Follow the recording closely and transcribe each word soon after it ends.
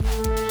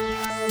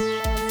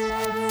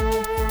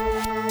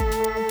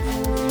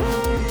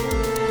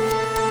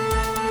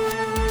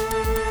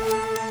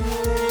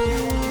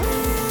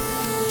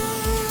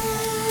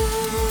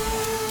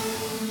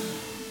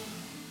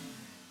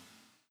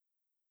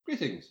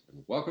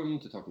and welcome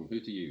to Talking Who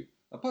to You,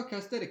 a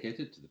podcast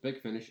dedicated to the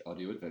Big Finish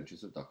audio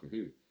adventures of Doctor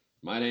Who.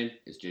 My name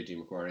is JG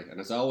McQuarrie, and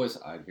as always,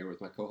 I'm here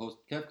with my co-host,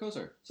 Kev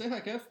Koser. Say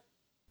hi, Kev.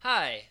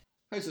 Hi.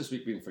 How's this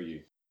week been for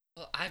you?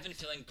 Well, I've been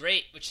feeling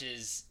great, which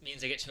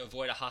means I get to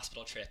avoid a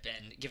hospital trip,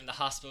 and given the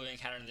hospital we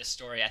encountered in this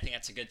story, I think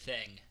that's a good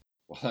thing.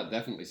 Well, that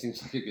definitely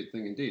seems like a good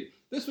thing indeed.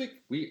 This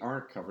week, we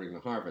are covering The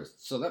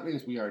Harvest, so that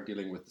means we are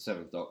dealing with the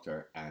Seventh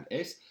Doctor and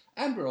Ace,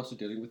 and we're also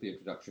dealing with the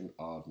introduction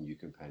of new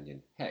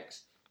companion,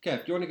 Hex. Kev,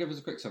 do you want to give us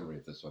a quick summary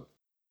of this one?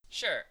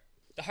 Sure.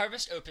 The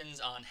Harvest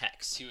opens on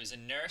Hex, who is a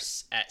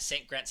nurse at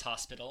St. Grant's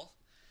Hospital,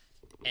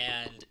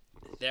 and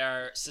there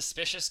are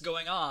suspicious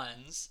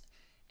going-ons,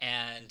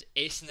 and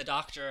Ace and the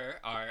Doctor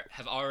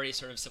have already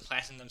sort of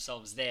supplanted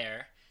themselves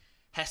there.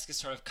 Hex is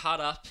sort of caught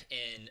up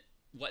in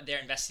what they're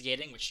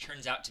investigating, which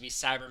turns out to be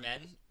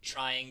Cybermen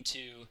trying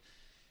to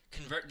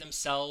convert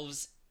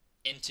themselves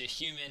into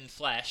human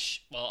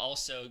flesh while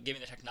also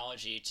giving the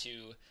technology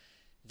to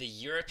the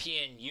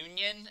European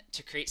Union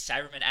to create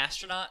Cybermen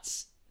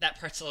astronauts. That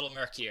part's a little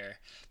murkier.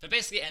 But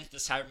basically it ends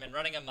with the Cybermen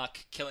running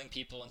amok, killing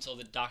people until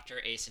the Doctor,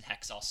 Ace, and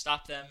Hex all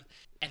stop them.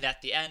 And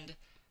at the end,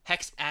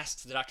 Hex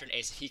asks the Doctor and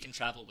Ace if he can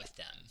travel with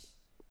them.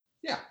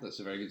 Yeah, that's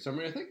a very good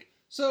summary, I think.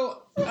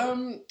 So,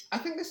 I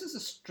think this is a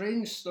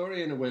strange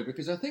story in a way,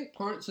 because I think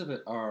parts of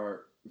it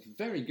are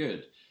very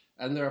good,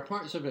 and there are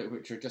parts of it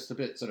which are just a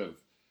bit sort of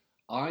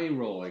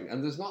eye-rolling,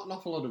 and there's not an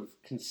awful lot of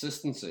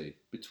consistency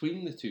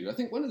between the two. I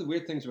think one of the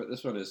weird things about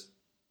this one is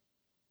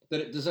that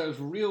it deserves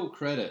real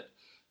credit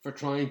for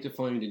trying to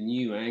find a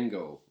new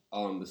angle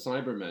on the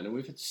Cybermen, and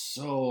we've had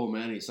so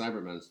many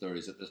Cybermen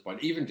stories at this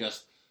point, even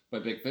just by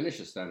Big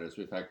Finish's standards,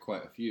 we've had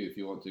quite a few, if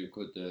you want to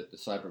include the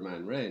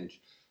Cyberman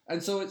range.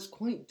 And so it's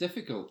quite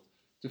difficult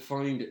to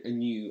find a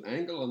new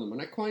angle on them, and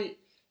I quite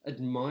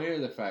admire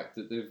the fact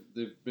that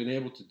they've been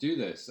able to do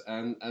this,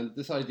 and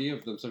this idea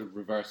of them sort of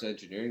reverse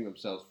engineering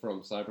themselves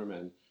from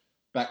Cybermen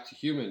back to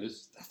human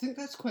I think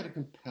that's quite a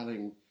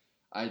compelling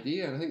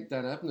idea, and I think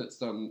Dan Abnett's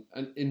done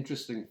an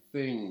interesting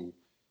thing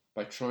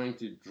by trying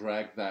to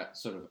drag that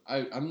sort of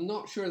out. I'm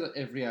not sure that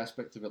every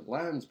aspect of it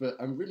lands, but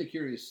I'm really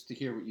curious to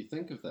hear what you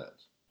think of that.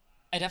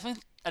 I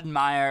definitely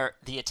admire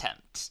the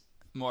attempt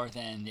more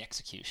than the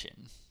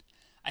execution.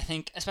 I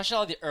think especially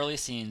all the early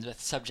scenes with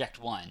Subject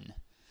 1,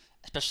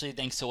 especially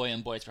thanks to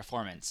William Boyd's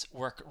performance,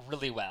 work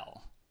really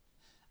well.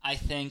 I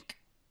think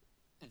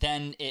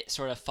then it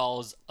sort of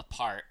falls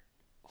apart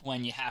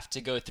when you have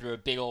to go through a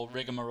big old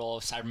rigmarole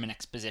of Cyberman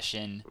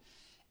exposition,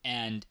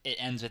 and it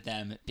ends with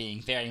them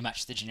being very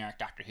much the generic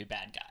Doctor Who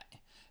bad guy.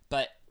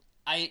 But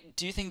I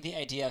do think the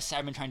idea of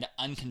Cybermen trying to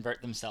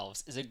unconvert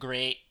themselves is a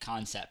great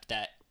concept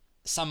that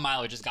some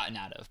mileage has gotten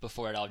out of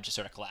before it all just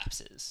sort of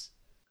collapses.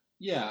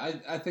 Yeah,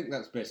 I think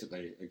that's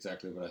basically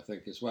exactly what I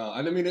think as well.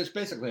 And I mean, it's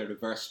basically a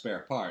reverse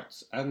spare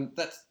parts. And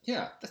I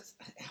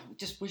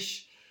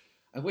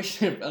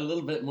wish a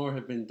little bit more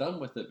had been done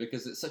with it,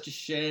 because it's such a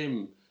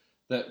shame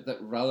that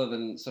rather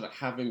than sort of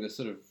having this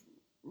sort of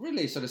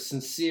really sort of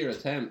sincere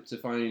attempt to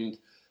find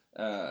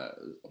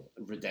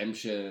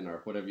redemption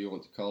or whatever you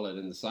want to call it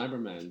in the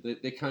Cybermen,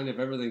 they kind of,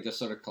 everything just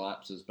sort of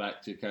collapses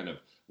back to kind of,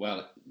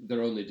 well,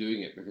 they're only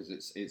doing it because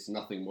it's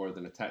nothing more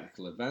than a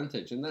tactical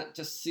advantage. And that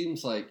just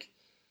seems like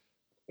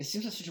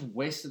such a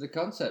waste of the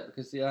concept,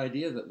 because the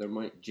idea that there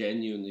might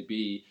genuinely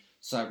be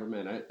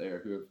Cybermen out there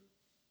who have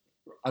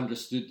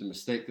understood the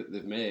mistake that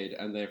they've made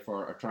and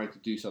therefore are trying to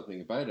do something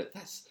about it,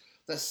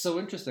 that's so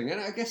interesting. And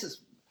I guess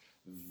it's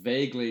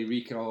vaguely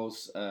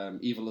recalls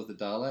Evil of the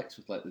Daleks,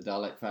 with like the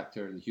Dalek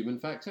factor and the human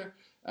factor.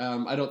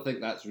 I don't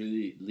think that's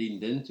really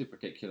leaned into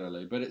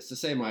particularly, but it's the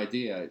same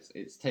idea.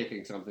 It's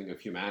taking something of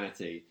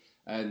humanity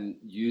and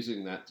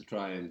using that to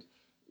try and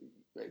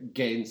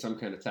gain some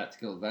kind of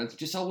tactical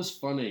advantage. It's always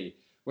funny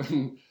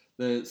when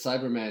the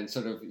Cybermen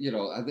sort of,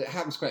 it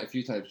happens quite a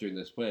few times during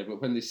this play,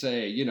 but when they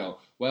say,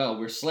 well,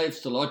 we're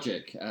slaves to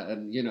logic,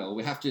 and,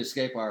 we have to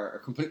escape our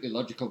completely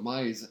logical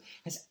minds,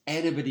 has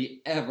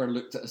anybody ever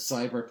looked at a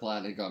cyber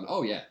plan and gone,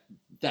 oh yeah,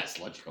 that's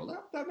logical,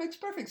 that makes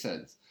perfect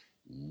sense?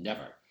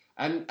 Never.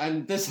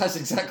 And this has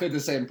exactly the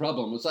same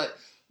problem. It's like,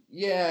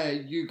 yeah,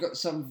 you got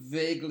some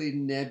vaguely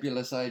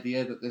nebulous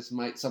idea that this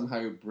might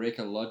somehow break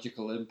a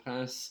logical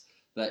impasse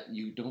that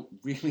you don't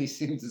really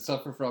seem to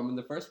suffer from in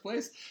the first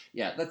place.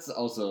 Yeah, that's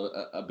also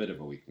a bit of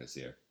a weakness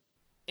here.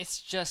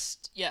 It's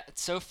just,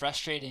 it's so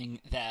frustrating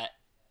that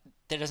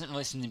there doesn't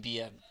really seem to be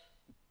a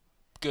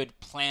good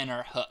plan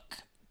or hook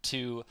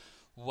to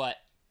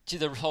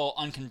the whole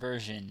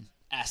unconversion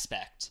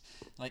aspect.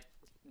 Like,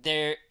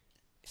 they're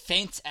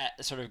faints at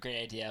the sort of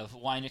great idea of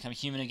wanting to become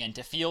human again,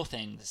 to feel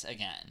things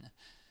again.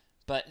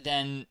 But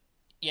then,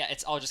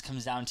 it all just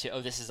comes down to,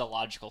 oh, this is a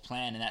logical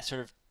plan, and that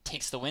sort of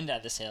takes the wind out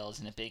of the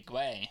sails in a big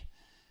way,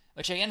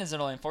 which again is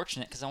really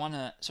unfortunate, because I want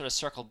to sort of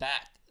circle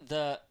back.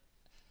 The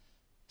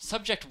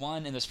Subject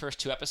 1 in those first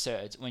two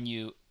episodes, when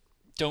you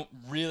don't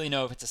really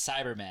know if it's a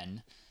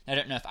Cyberman, I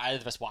don't know if either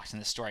of us walked in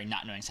the story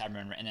not knowing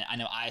Cybermen were in it. I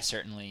know I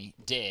certainly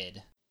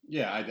did.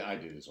 Yeah, I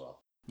did as well.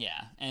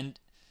 Yeah, and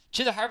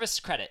to the Harvest's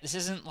credit, this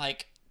isn't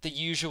like the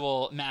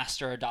usual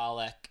Master or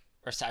Dalek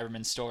or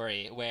Cyberman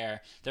story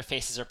where their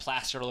faces are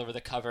plastered all over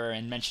the cover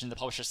and mentioned in the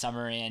publisher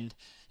summary, and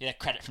you get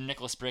credit from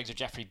Nicholas Briggs or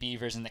Jeffrey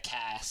Beavers in the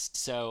cast.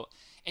 So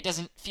it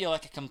doesn't feel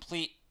like a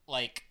complete,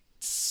 like,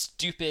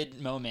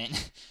 stupid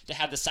moment to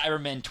have the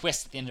Cybermen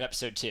twist at the end of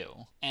episode 2.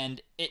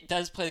 And it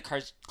does play the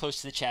cards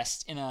close to the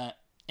chest in a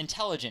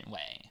intelligent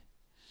way.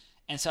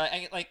 And so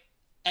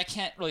I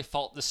can't really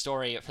fault the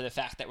story for the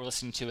fact that we're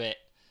listening to it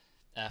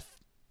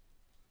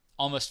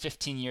almost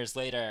 15 years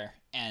later,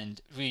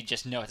 and we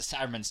just know it's a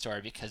Cyberman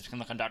story because we can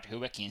look on Doctor Who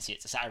Wiki and see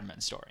it's a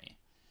Cyberman story.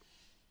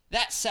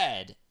 That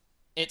said,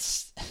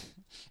 it's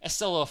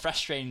still a little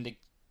frustrating to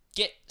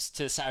get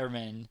to the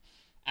Cybermen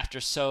after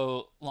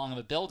so long of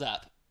a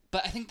build-up,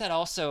 but I think that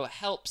also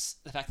helps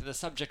the fact that the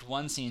Subject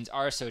 1 scenes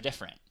are so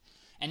different.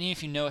 And even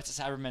if you know it's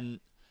a Cyberman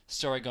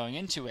story going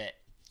into it,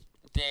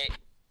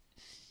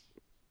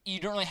 you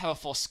don't really have a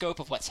full scope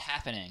of what's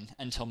happening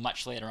until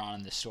much later on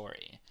in the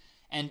story.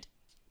 And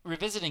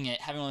revisiting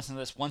it, having listened to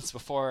this once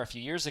before a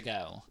few years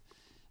ago,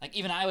 like,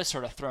 even I was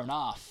sort of thrown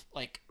off.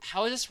 Like,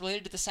 how is this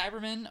related to the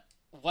Cybermen?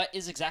 What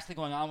is exactly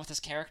going on with this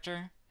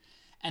character?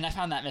 And I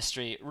found that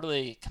mystery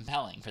really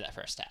compelling for that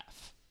first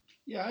half.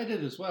 Yeah, I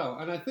did as well.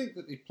 And I think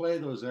that they play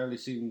those early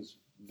scenes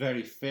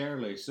very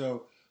fairly.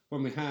 So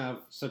when we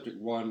have Subject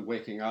 1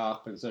 waking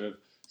up and sort of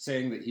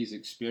saying that he's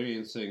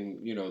experiencing,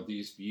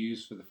 these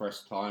views for the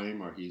first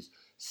time, or he's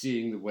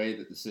seeing the way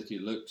that the city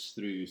looks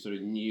through sort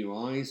of new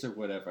eyes or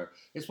whatever.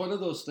 It's one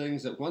of those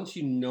things that once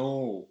you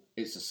know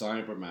it's a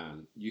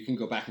Cyberman, you can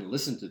go back and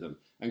listen to them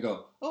and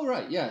go, oh,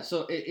 right, yeah,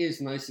 so it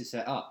is nicely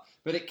set up.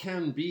 But it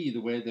can be the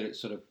way that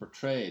it's sort of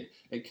portrayed.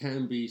 It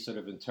can be sort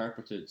of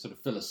interpreted sort of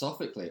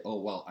philosophically.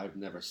 Oh, well, I've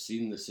never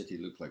seen the city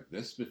look like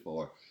this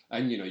before.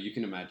 And, you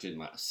can imagine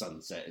like a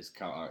sunset is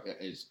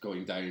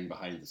going down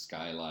behind the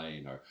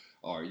skyline,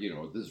 or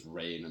there's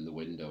rain in the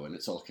window and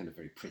it's all kind of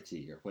very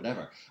pretty or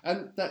whatever.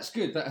 And that's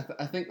good.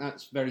 I think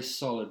that's very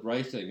solid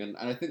writing. And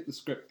I think the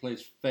script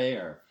plays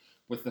fair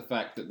with the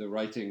fact that the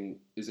writing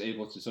is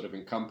able to sort of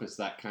encompass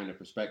that kind of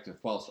perspective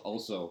whilst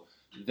also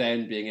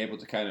then being able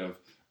to kind of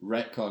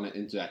retcon it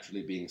into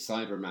actually being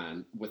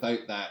Cyberman without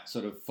that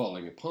sort of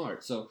falling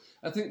apart. So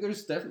I think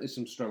there's definitely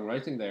some strong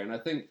writing there. And I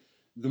think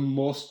the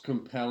most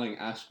compelling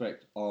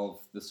aspect of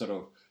the sort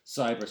of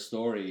cyber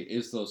story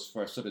is those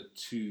first sort of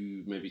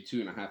maybe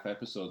 2.5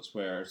 episodes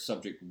where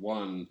Subject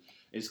 1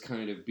 is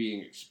kind of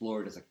being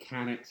explored as a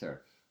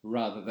character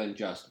rather than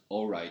just,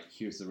 all right,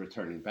 here's the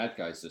returning bad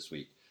guys this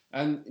week.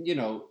 And,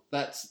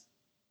 that's,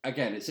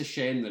 again, it's a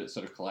shame that it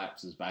sort of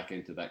collapses back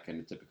into that kind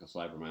of typical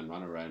Cyberman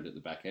runaround at the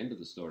back end of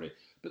the story.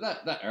 But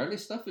that early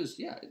stuff is,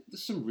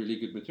 there's some really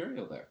good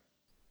material there.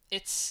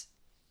 It's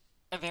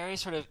a very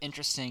sort of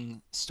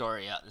interesting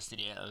story out this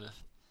idea of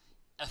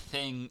a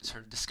thing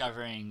sort of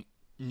discovering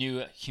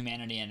new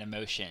humanity and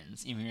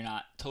emotions, even if you're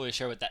not totally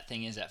sure what that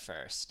thing is at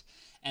first.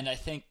 And I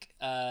think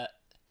it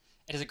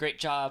does a great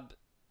job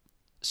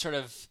sort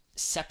of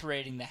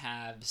separating the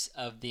halves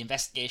of the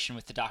investigation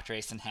with the Dr.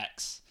 Ace and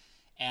Hex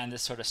and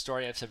this sort of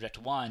story of Subject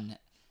 1.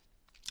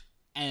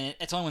 And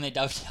it's only when they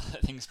dovetail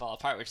that things fall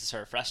apart, which is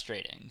sort of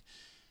frustrating.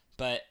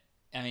 But,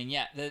 I mean,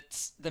 yeah,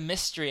 that's the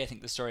mystery. I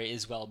think the story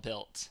is well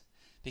built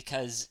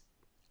because,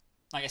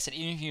 like I said,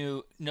 even if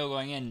you know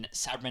going in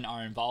Cybermen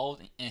are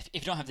involved, and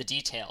if you don't have the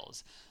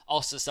details,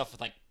 also stuff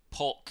with, like,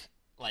 Polk,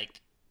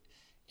 like,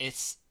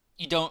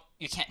 you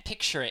can't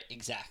picture it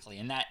exactly,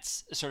 and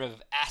that's a sort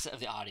of asset of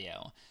the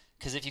audio.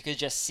 Because if you could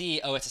just see,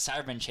 oh, it's a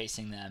Cyberman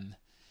chasing them,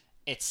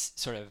 it's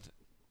sort of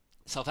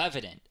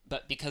self-evident.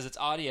 But because it's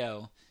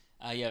audio,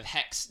 you have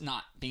Hex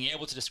not being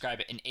able to describe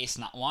it and Ace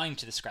not wanting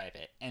to describe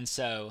it. And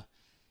so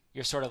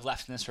you're sort of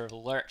left in this sort of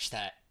lurch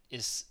that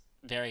is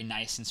very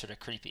nice and sort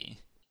of creepy.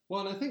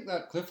 Well, and I think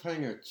that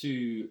cliffhanger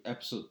to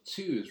episode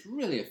 2 is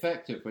really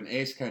effective when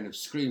Ace kind of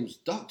screams,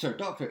 Doctor,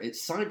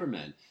 it's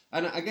Cybermen.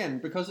 And again,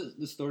 because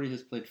the story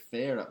has played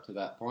fair up to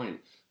that point,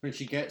 when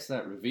she gets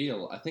that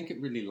reveal, I think it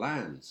really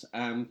lands.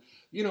 A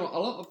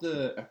lot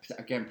of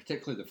again,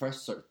 particularly the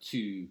first sort of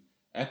 2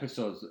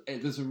 episodes,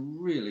 there's a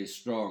really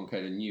strong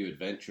kind of new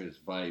adventurous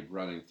vibe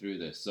running through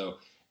this. So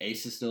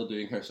Ace is still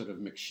doing her sort of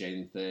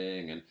McShane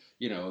thing, and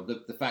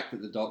the fact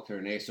that the Doctor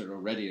and Ace are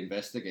already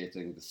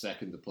investigating the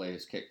second the play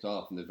is kicked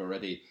off, and they've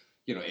already,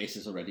 Ace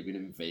has already been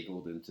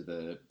inveigled into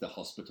the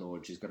hospital,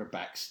 and she's got her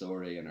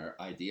backstory and her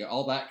idea,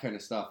 all that kind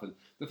of stuff. And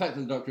the fact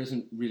that the Doctor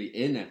isn't really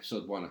in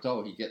episode 1 at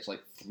all, he gets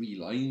like 3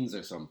 lines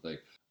or something.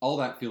 All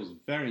that feels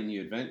very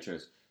new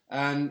adventures.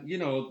 And,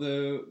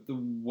 the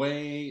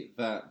way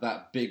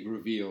that big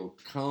reveal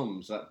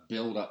comes, that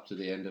build up to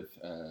the end of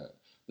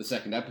the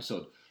second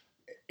episode,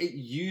 it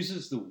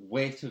uses the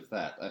weight of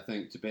that, I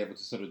think, to be able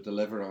to sort of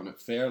deliver on it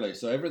fairly.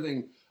 So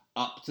everything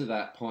up to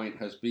that point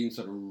has been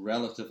sort of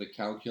relatively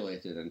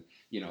calculated, and,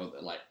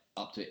 like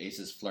up to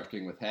Ace's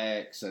flirting with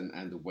Hex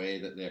and the way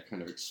that they're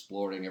kind of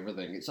exploring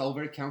everything. It's all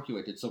very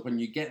calculated. So when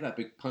you get that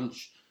big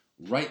punch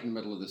right in the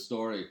middle of the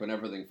story, when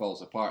everything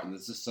falls apart and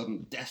there's this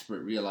sudden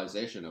desperate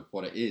realization of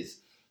what it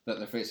is that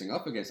they're facing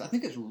up against, I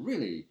think it's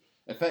really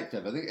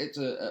effective. I think it's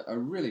a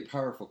really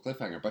powerful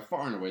cliffhanger, by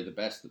far and away the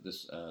best that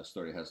this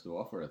story has to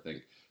offer, I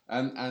think.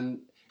 And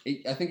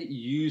I think it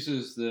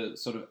uses the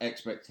sort of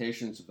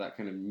expectations of that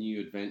kind of New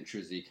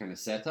Adventures-y kind of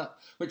setup,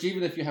 which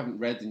even if you haven't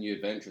read the New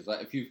Adventures,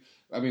 like if you've,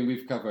 I mean,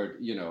 we've covered,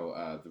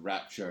 The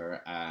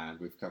Rapture, and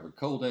we've covered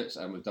Colditz,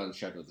 and we've done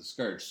Shadow of the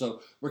Scourge,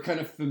 so we're kind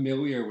of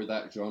familiar with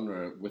that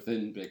genre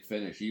within Big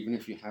Finish, even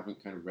if you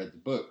haven't kind of read the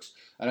books,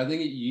 and I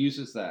think it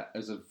uses that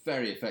as a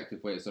very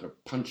effective way of sort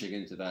of punching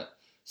into that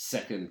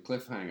second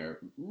cliffhanger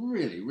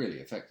really, really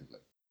effectively.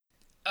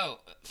 Oh,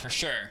 for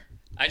sure.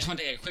 I just want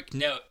to take a quick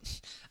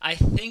note. I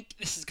think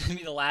this is going to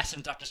be the last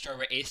of Doctor Story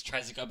where Ace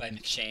tries to go by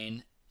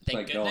McShane.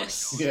 Thank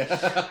goodness. God.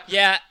 Yeah.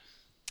 Yeah.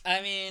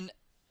 I mean,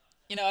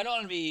 I don't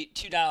want to be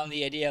too down on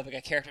the idea of like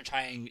a character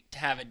trying to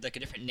have a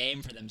different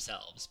name for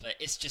themselves, but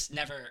it's just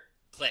never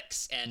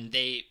clicks, and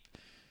they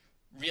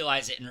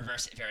realize it and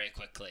reverse it very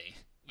quickly,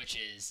 which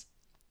is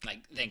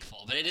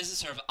thankful. But it is a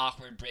sort of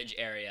awkward bridge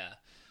area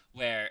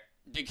where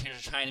big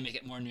characters are trying to make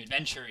it more New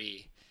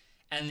Adventure-y,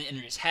 and they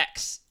introduce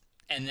Hex,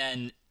 and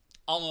then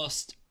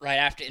almost right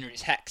after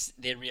introduce Hex,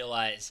 they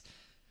realize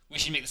we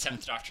should make the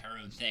Seventh Doctor our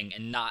own thing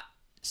and not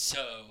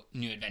so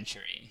New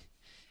Adventure-y.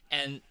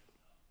 And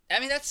I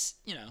mean, that's,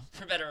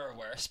 for better or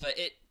worse, but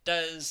it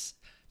does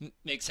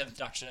make Seventh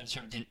Doctor have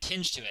sort of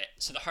tinge to it.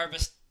 So the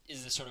Harvest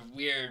is this sort of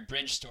weird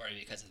bridge story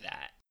because of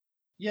that.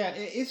 Yeah,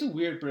 it is a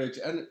weird bridge,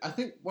 and I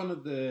think one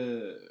of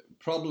the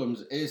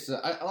problems is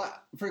that,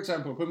 for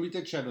example, when we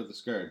did Shadow of the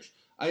Scourge,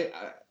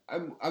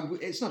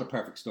 it's not a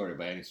perfect story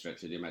by any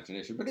stretch of the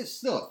imagination, but it's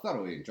still a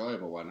thoroughly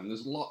enjoyable one, and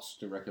there's lots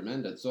to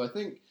recommend it. So I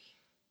think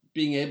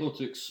being able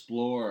to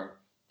explore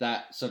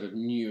that sort of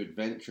New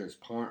Adventures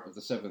part of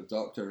the Seventh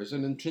Doctor is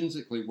an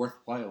intrinsically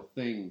worthwhile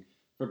thing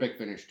for Big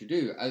Finish to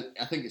do.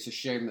 I think it's a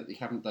shame that they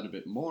haven't done a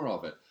bit more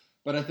of it,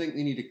 but I think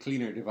they need a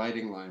cleaner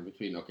dividing line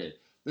between, okay,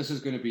 this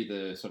is going to be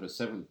the sort of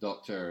Seventh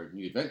Doctor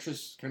New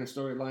Adventures kind of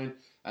storyline,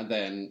 and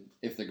then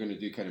if they're going to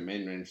do kind of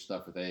main range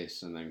stuff with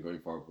Ace and then going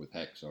forward with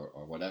Hex or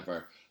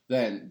whatever,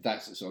 then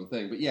that's its own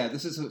thing. But yeah,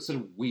 this is a sort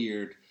of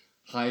weird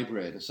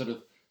hybrid, a sort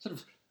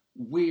of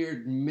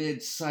weird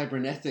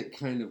mid-cybernetic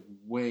kind of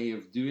way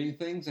of doing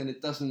things, and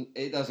it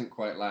doesn't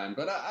quite land.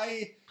 But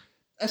I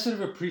sort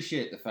of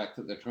appreciate the fact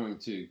that they're trying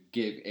to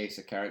give Ace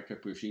a character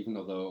push, even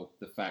though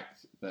the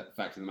fact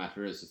of the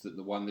matter is that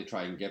the one they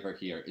try and give her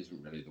here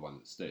isn't really the one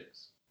that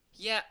sticks.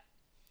 Yeah,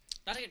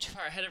 not to get too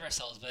far ahead of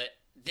ourselves, but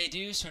they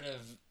do sort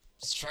of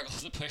struggle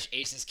to push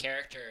Ace's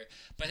character.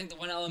 But I think the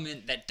one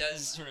element that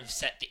does sort of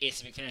set the Ace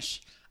of Big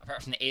Finish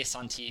apart from the Ace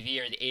on TV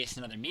or the Ace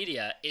in other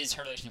media is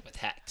her relationship with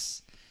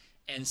Hex.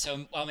 And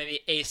so while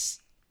maybe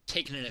Ace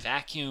taken in a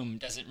vacuum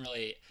doesn't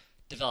really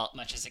develop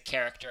much as a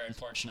character,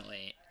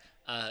 unfortunately,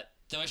 the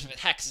relationship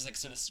with Hex is like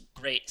sort of this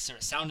great sort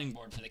of sounding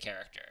board for the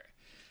character.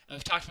 And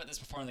we've talked about this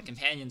before in the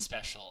companion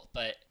special,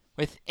 but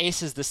with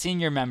Ace as the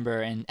senior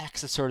member and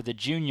Hex as sort of the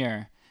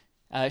junior,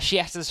 she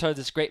acts as sort of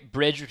this great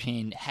bridge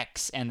between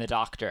Hex and the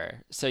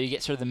Doctor. So you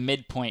get sort of the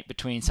midpoint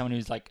between someone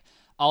who's like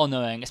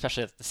all-knowing,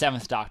 especially the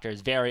Seventh Doctor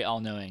is very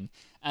all-knowing,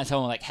 and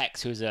someone like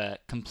Hex who's a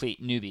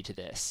complete newbie to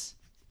this.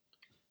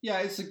 Yeah,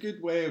 it's a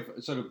good way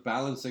of sort of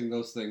balancing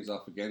those things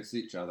off against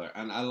each other.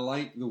 And I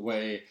like the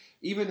way,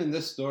 even in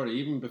this story,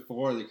 even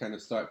before they kind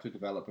of start to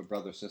develop a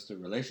brother-sister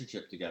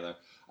relationship together,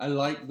 I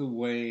like the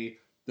way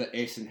that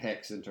Ace and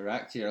Hex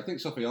interact here. I think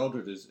Sophie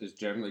Aldred is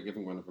generally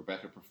giving one of her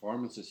better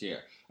performances here.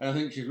 And I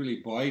think she's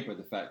really buoyed by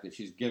the fact that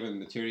she's given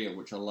material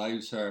which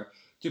allows her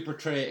to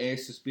portray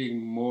Ace as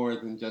being more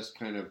than just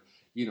kind of,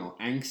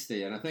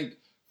 angsty. And I think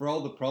for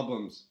all the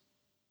problems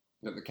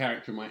that the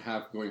character might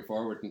have going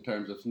forward in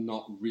terms of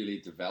not really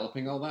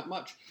developing all that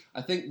much,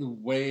 I think the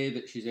way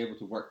that she's able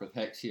to work with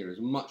Hex here is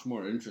much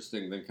more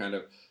interesting than kind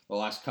of the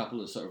last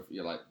couple of sort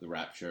of, like The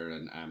Rapture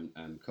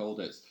and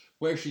Colditz,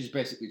 where she's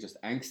basically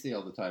just angsty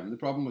all the time. And the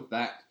problem with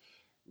that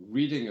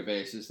reading of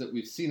Ace is that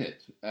we've seen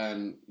it,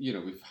 and,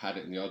 we've had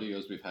it in the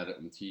audios, we've had it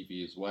on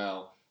TV as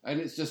well, and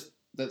it's just,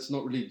 that's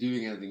not really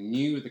doing anything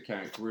new with the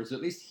character, whereas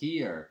at least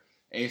here,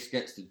 Ace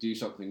gets to do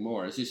something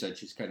more. As you said,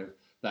 she's kind of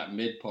that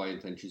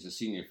midpoint, and she's a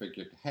senior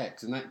figure to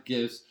Hex, and that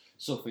gives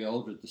Sophie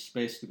Aldred the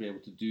space to be able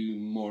to do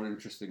more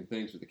interesting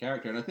things with the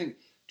character. And I think,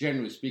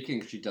 generally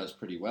speaking, she does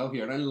pretty well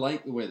here, and I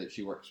like the way that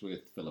she works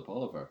with Philip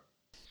Oliver.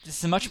 This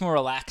is a much more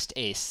relaxed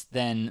Ace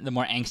than the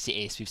more angsty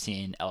Ace we've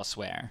seen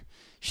elsewhere.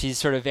 She's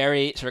sort of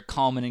very sort of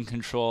calm and in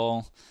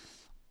control.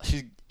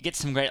 She gets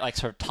some great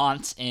sort of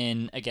taunts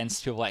in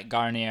against people like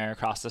Garnier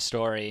across the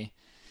story,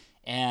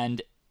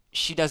 and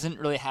she doesn't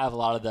really have a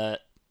lot of the,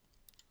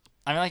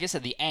 like I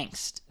said, the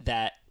angst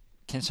that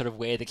can sort of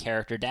weigh the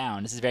character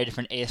down. This is a very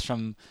different Ace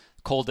from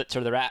Colditz or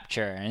The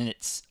Rapture, and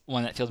it's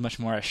one that feels much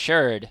more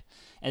assured,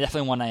 and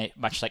definitely one I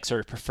much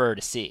sort of prefer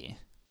to see.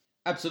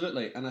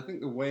 Absolutely, and I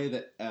think the way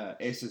that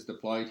Ace is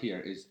deployed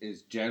here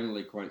is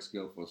generally quite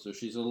skillful. So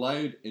she's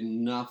allowed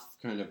enough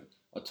kind of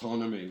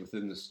autonomy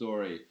within the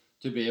story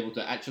to be able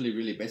to actually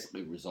really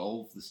basically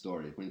resolve the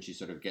story when she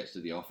sort of gets to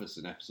the office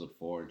in episode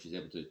 4, and she's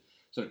able to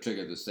sort of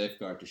trigger the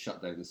safeguard to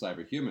shut down the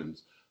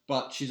cyberhumans.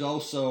 But she's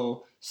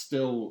also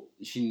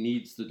she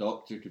needs the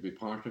Doctor to be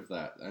part of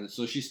that. And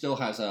so she still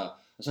has a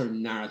sort of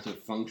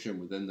narrative function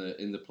within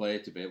the play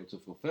to be able to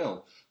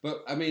fulfill.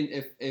 But I mean,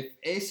 if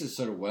Ace is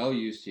sort of well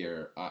used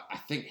here, I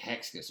think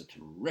Hex gets a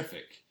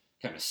terrific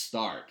kind of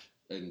start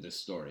in this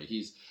story.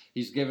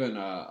 He's given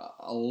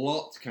a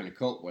lot to kind of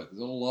cope with.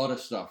 There's a lot of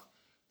stuff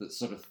that's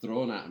sort of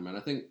thrown at him,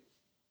 and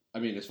I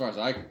mean, as far as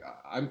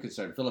I'm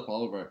concerned, Philip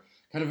Oliver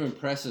kind of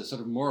impresses sort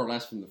of more or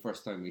less from the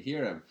first time we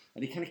hear him,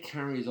 and he kind of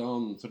carries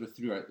on sort of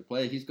throughout the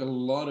play. He's got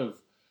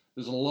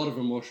there's a lot of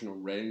emotional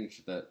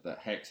range that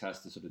Hex has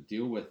to sort of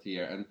deal with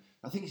here, and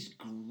I think he's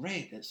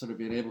great at sort of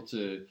being able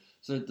to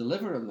sort of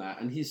deliver on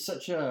that, and he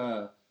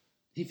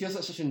feels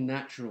like such a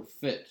natural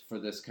fit for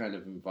this kind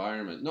of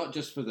environment, not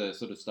just for the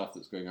sort of stuff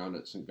that's going on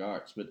at St.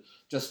 Gart's, but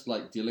just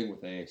like dealing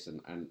with Ace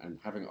and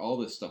having all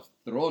this stuff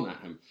thrown at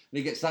him. And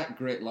he gets that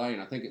great line,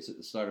 I think it's at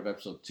the start of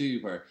episode 2,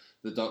 where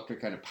the Doctor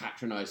kind of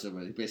patronises him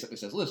and he basically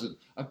says, listen,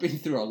 I've been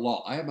through a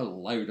lot. I am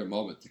allowed a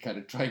moment to kind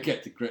of try and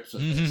get to grips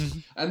with this.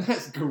 And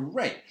that's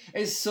great.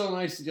 It's so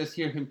nice to just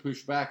hear him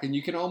push back, and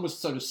you can almost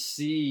sort of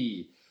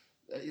see...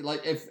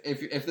 Like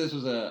if this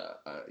was a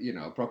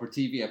proper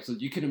TV episode,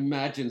 you can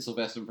imagine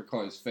Sylvester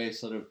McCoy's face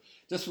sort of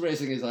just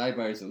raising his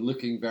eyebrows and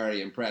looking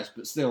very impressed,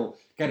 but still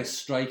kind of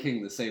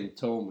striking the same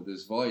tone with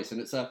his voice. And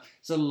it's a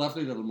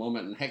lovely little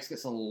moment, and Hex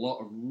gets a lot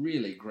of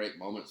really great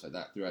moments like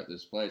that throughout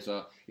this play.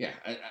 So yeah,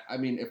 I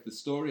mean, if the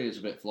story is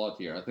a bit flawed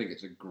here, I think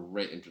it's a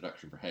great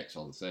introduction for Hex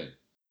all the same.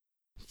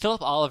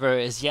 Philip Oliver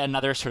is yet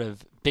another sort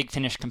of Big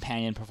Finish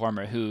companion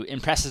performer who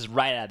impresses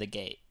right out of the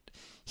gate.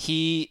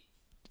 He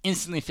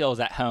instantly feels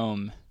at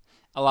home,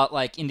 a lot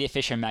like India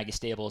Fisher and Maggie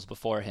Stables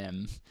before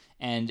him,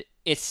 and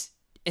it's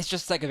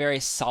just like a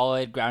very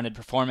solid, grounded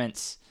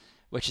performance,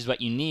 which is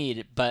what you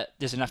need. But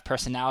there's enough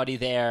personality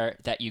there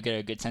that you get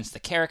a good sense of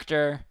the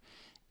character,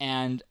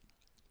 and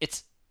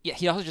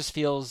he also just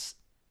feels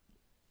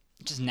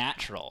just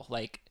natural.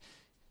 Like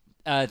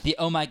the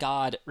 "oh my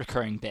god"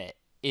 recurring bit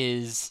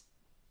is,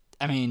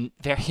 I mean,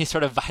 very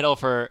sort of vital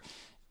for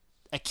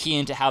a key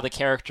into how the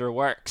character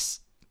works.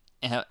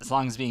 As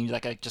long as being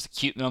like just a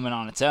cute moment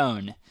on its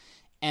own,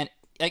 and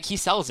like he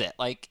sells it,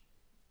 like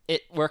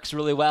it works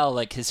really well.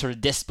 Like his sort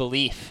of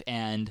disbelief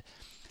and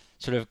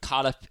sort of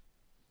caught up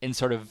in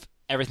sort of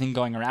everything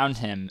going around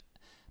him,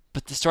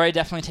 but the story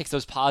definitely takes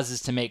those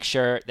pauses to make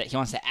sure that he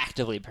wants to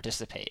actively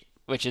participate,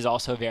 which is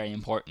also very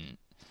important.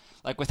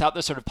 Like without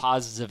those sort of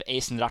pauses of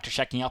Ace and the Doctor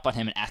checking up on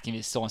him and asking if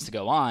he still wants to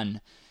go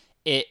on,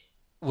 it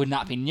would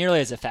not be nearly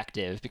as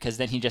effective, because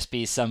then he'd just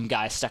be some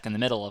guy stuck in the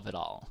middle of it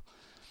all,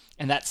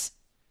 and that's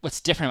what's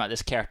different about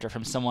this character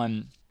from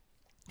someone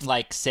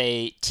like,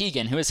 say,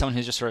 Tegan, who is someone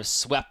who's just sort of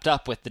swept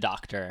up with the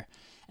Doctor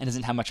and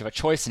doesn't have much of a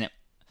choice in it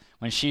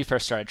when she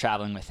first started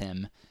traveling with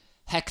him.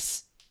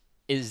 Hex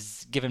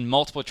is given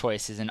multiple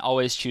choices and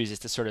always chooses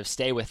to sort of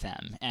stay with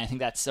them, and I think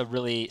that's a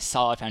really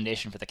solid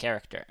foundation for the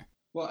character.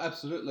 Well,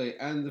 absolutely,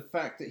 and the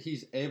fact that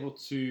he's able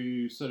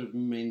to sort of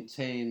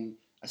maintain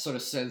a sort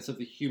of sense of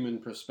the human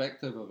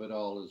perspective of it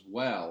all as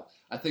well,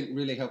 I think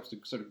really helps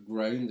to sort of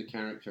ground the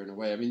character in a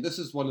way. I mean, this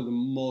is one of the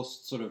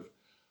most sort of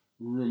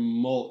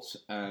remote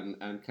and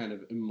kind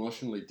of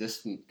emotionally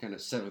distant kind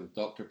of Seventh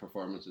Doctor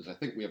performances I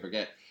think we ever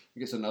get. I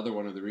think it's another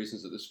one of the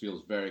reasons that this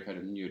feels very kind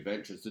of New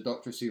Adventures. The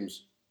Doctor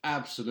seems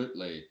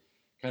absolutely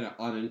kind of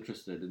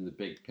uninterested in the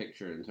big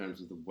picture in terms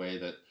of the way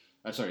that,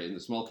 in the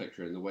small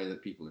picture, in the way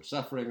that people are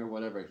suffering or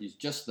whatever. He's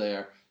just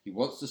there. He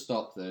wants to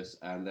stop this,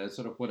 and then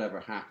sort of whatever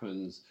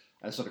happens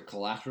as sort of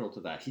collateral to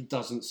that, he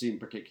doesn't seem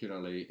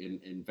particularly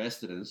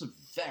invested in. It's a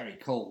very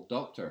cold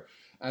Doctor.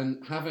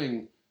 And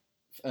having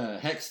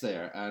Hex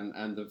there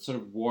and the sort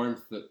of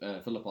warmth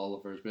that Philip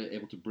Oliver has been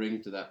able to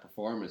bring to that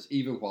performance,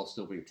 even while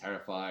still being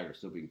terrified or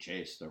still being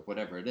chased or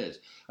whatever it is,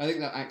 I think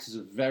that acts as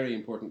a very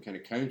important kind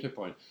of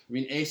counterpoint. I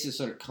mean, Ace is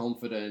sort of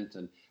confident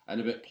and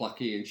a bit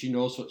plucky, and she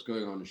knows what's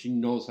going on and she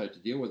knows how to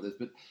deal with this,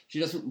 but she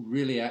doesn't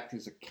really act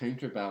as a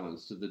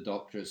counterbalance to the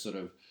Doctor's sort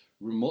of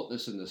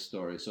remoteness in this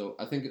story. So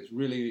I think it's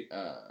really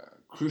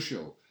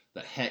crucial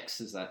that Hex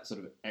is that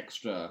sort of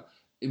extra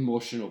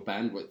emotional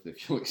bandwidth,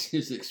 if you'll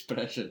excuse the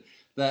expression,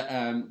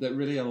 that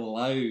really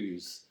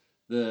allows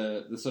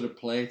the sort of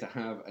play to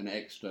have an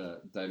extra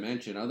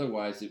dimension.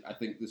 Otherwise, I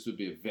think this would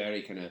be a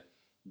very kind of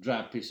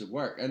drab piece of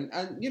work. And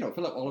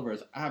Philip Oliver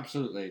is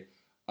absolutely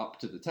up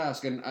to the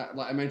task. And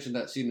like I mentioned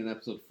that scene in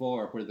episode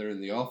 4 where they're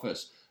in the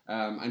office,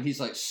 and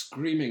he's like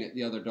screaming at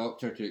the other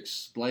Doctor to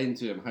explain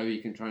to him how he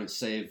can try and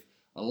save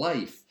a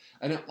life.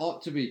 And it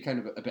ought to be kind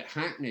of a bit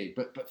hackneyed,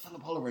 but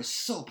Philip Oliver is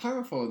so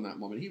powerful in that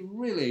moment. He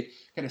really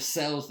kind of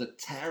sells the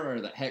terror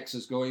that Hex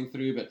is going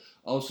through, but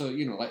also,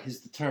 like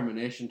his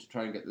determination to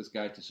try and get this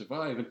guy to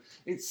survive. And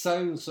it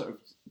sounds sort of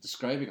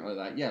describing it like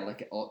that, yeah,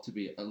 like it ought to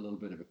be a little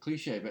bit of a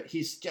cliche, but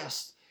he's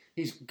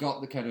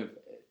got the kind of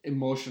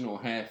emotional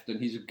heft,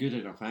 and he's a good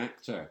enough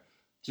actor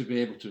to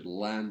be able to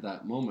land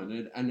that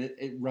moment. And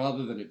it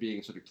rather than it being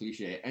a sort of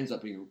cliche, it ends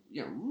up being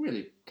a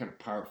really kind of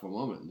powerful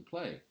moment in the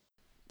play.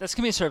 That's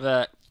going to be sort of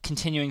a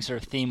continuing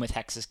sort of theme with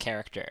Hex's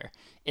character,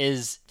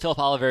 is Philip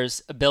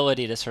Oliver's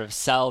ability to sort of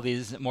sell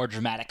these more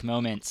dramatic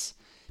moments,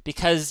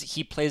 because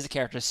he plays the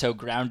character so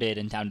grounded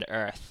and down to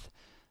earth,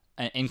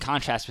 in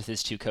contrast with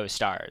his two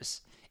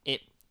co-stars.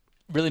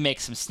 really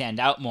makes him stand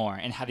out more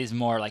and have these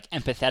more like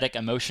empathetic,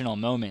 emotional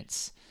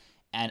moments.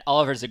 And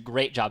Oliver does a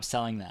great job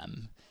selling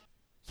them.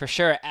 For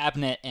sure,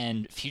 Abnett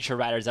and future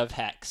writers of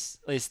Hex,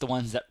 at least the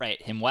ones that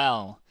write him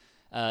well,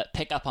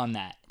 pick up on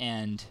that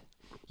and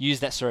use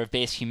that sort of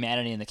base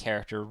humanity in the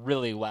character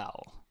really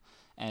well.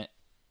 And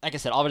like I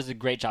said, Oliver does a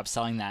great job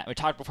selling that. We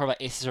talked before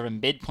about Ace's sort of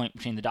midpoint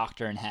between the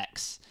Doctor and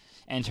Hex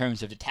in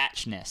terms of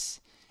detachedness.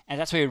 And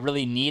that's why we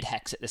really need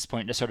Hex at this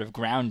point to sort of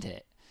ground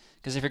it.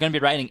 Because if you're going to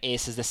be writing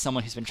Ace as this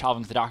someone who's been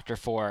traveling with the Doctor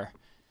for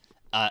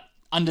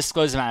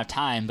undisclosed amount of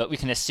time, but we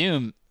can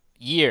assume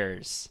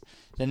years,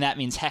 then that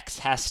means Hex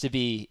has to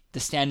be the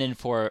stand-in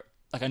for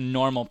like a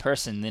normal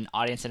person, an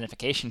audience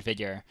identification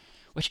figure,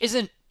 which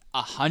isn't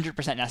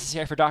 100%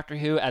 necessary for Doctor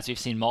Who, as we've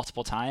seen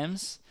multiple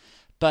times,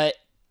 but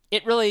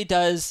it really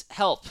does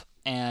help,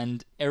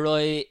 and it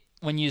really,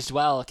 when used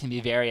well, can be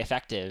very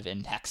effective,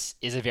 and Hex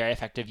is a very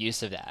effective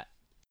use of that.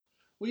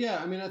 Well,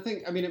 yeah, I mean,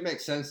 it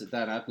makes sense that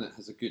Dan Abnett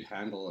has a good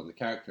handle on the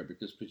character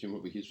because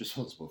presumably he's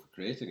responsible for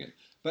creating it.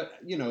 But,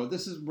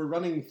 we're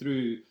running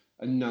through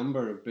a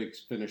number of Big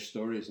Finish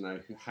stories now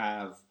who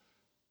have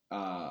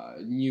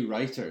new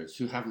writers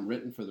who haven't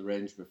written for the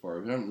Range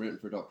before, who haven't written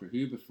for Doctor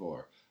Who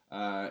before,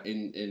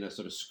 in a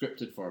sort of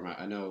scripted format.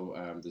 I know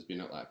there's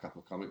been a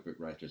couple of comic book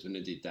writers, and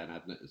indeed Dan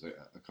Abnett is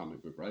a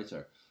comic book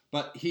writer.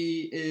 But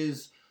he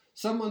is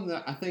someone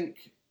that I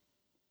think...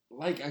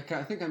 I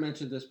think I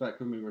mentioned this back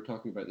when we were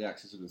talking about the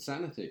Axis of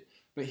Insanity,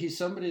 but he's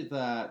somebody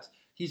that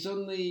he's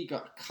only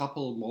got a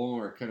couple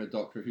more kind of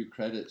Doctor Who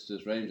credits to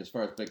his range as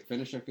far as Big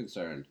Finish are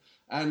concerned.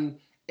 And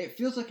it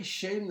feels like a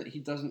shame that he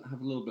doesn't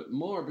have a little bit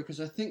more, because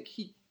I think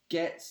he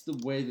gets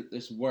the way that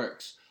this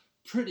works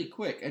pretty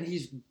quick, and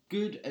he's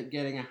good at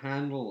getting a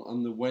handle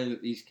on the way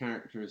that these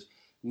characters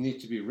need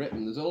to be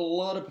written. There's a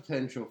lot of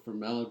potential for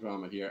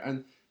melodrama here,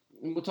 and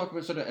we'll talk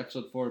about sort of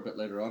episode 4 a bit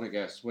later on, I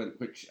guess,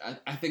 which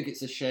I think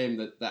it's a shame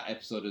that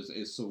episode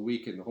is so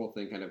weak and the whole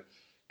thing kind of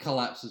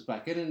collapses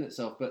back in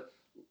itself. But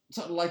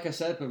sort of like I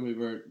said when we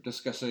were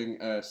discussing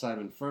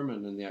Simon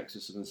Furman and the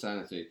Axis of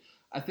Insanity,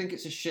 I think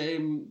it's a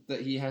shame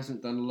that he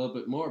hasn't done a little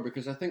bit more,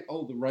 because I think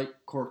all the right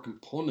core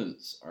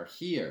components are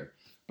here.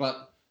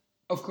 But,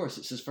 of course,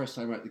 it's his first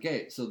time out the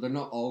gate, so they're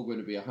not all going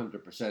to be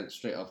 100%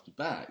 straight off the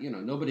bat.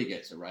 Nobody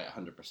gets it right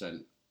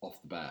 100% off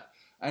the bat.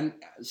 And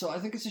so I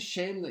think it's a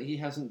shame that he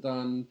hasn't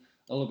done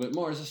a little bit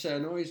more. As I say, I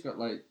know he's got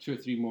like 2 or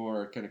 3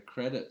 more kind of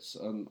credits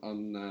on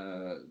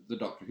the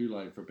Doctor Who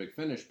line for Big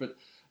Finish,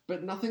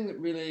 but nothing that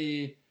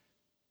really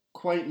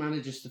quite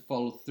manages to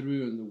follow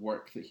through in the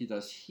work that he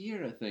does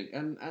here, I think.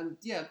 And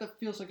yeah, that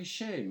feels like a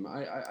shame.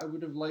 I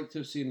would have liked to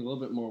have seen a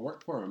little bit more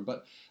work for him,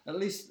 but at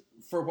least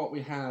for what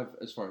we have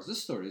as far as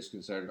this story is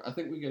concerned, I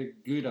think we get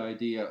a good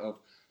idea of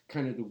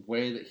kind of the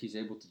way that he's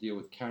able to deal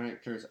with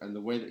characters and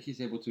the way that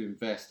he's able to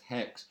invest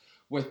Hex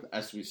with,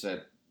 as we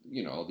said,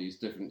 all these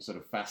different sort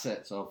of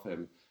facets of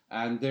him.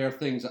 And there are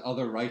things that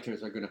other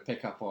writers are going to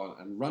pick up on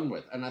and run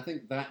with. And I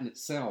think that in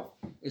itself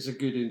is a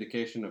good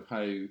indication of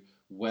how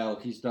well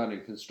he's done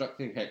in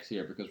constructing Hex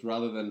here, because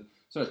rather than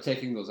sort of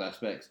taking those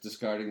aspects,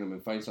 discarding them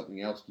and find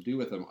something else to do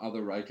with them,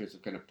 other writers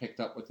have kind of picked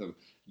up with them,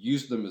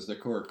 used them as the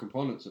core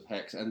components of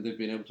Hex, and they've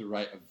been able to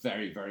write a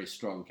very, very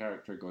strong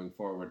character going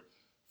forward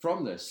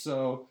from this.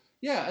 So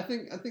yeah, I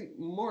think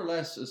more or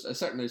less,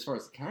 certainly as far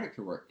as the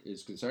character work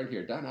is concerned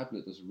here, Dan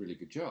Abnett does a really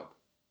good job.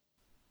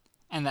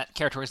 And that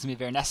character work is going to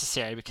be very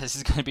necessary, because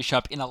he's going to be show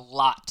up in a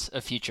lot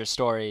of future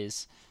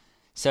stories.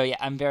 So yeah,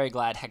 I'm very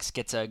glad Hex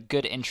gets a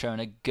good intro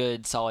and a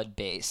good solid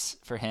base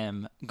for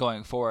him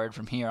going forward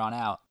from here on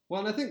out. Well,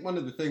 and I think one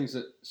of the things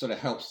that sort of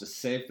helps to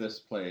save this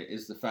play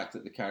is the fact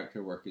that the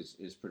character work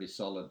is pretty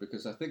solid,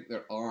 because I think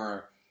there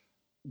are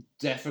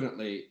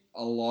definitely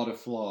a lot of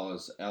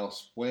flaws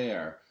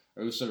elsewhere.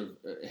 It was sort of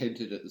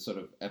hinted at the sort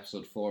of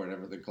episode 4 and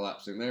everything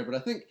collapsing there, but I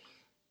think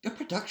the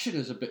production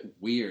is a bit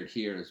weird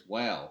here as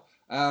well.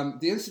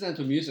 The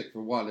incidental music,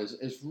 for one,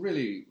 is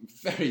really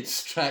very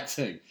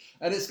distracting,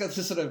 and it's got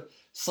this sort of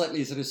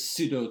slightly sort of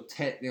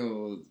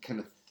pseudo-techno kind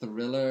of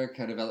thriller,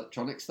 kind of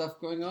electronic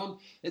stuff going on.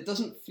 It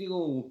doesn't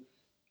feel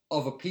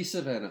of a piece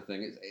of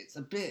anything. It's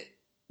a bit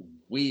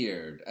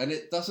weird, and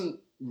it doesn't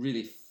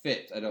really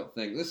fit, I don't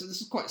think. This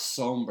is quite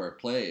somber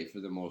play for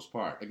the most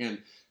part.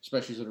 Again,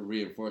 especially sort of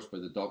reinforced by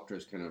the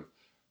Doctor's kind of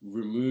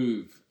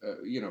remove,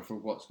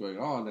 from what's going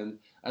on,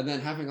 and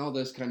then having all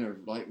this kind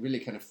of like really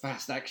kind of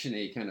fast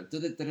actiony kind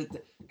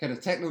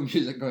of techno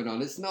music going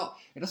on.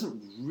 It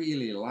doesn't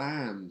really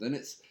land, and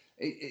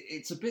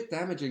it's a bit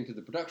damaging to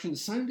the production. The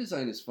sound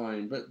design is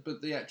fine,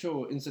 but the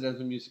actual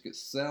incidental music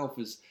itself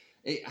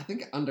I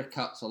think it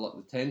undercuts a lot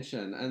of the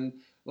tension. And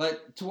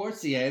like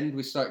towards the end,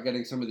 we start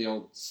getting some of the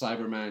old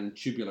Cyberman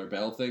tubular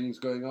bell things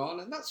going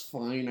on, and that's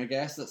fine, I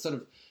guess. That's sort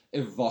of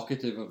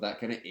evocative of that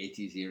kind of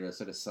 80s era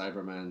sort of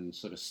Cyberman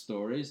sort of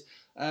stories.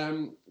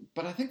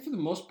 But I think for the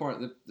most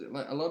part,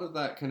 a lot of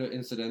that kind of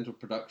incidental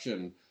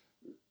production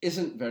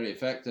isn't very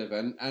effective,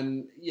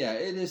 and yeah,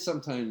 it is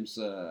sometimes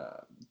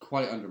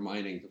quite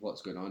undermining to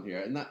what's going on here,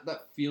 and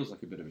that feels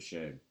like a bit of a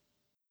shame.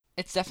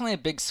 It's definitely a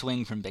big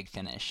swing from Big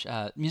Finish.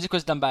 Music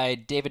was done by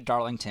David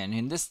Darlington,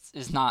 and this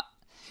is not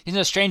he's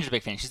no stranger to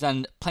Big Finish. He's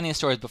done plenty of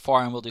stories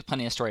before and will do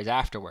plenty of stories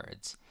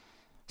afterwards.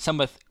 Some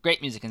with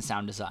great music and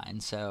sound design,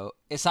 so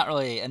it's not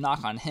really a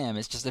knock on him.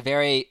 It's just a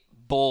very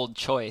bold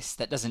choice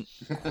that doesn't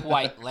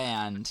quite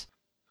land.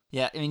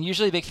 Yeah, I mean,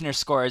 usually Big Finish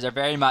scores are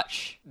very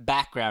much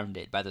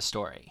backgrounded by the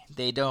story.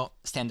 They don't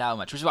stand out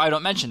much, which is why I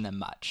don't mention them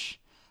much.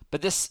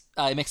 But this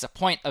makes a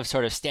point of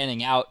sort of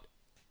standing out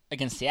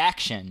against the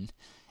action,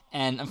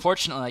 and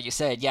unfortunately, like you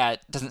said, yeah,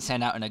 it doesn't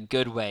stand out in a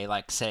good way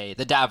like, say,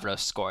 the Davros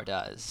score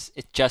does.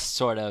 It just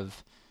sort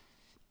of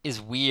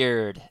is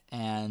weird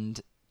and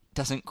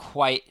doesn't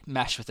quite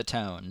mesh with the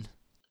tone.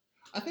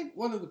 I think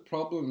one of the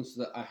problems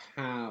that I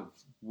have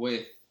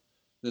with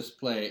this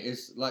play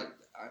is, like,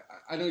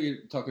 I know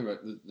you're talking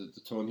about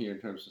the tone here in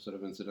terms of sort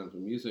of incidental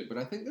music, but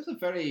I think there's a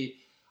very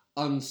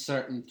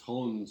uncertain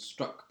tone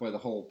struck by the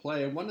whole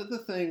play. And one of the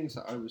things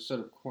that I was sort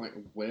of quite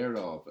aware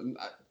of, and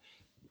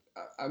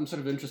I'm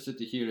sort of interested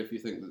to hear if you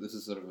think that this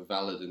is sort of a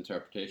valid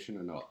interpretation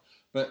or not.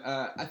 But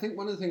I think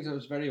one of the things I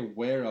was very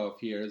aware of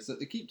here is that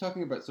they keep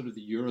talking about sort of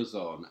the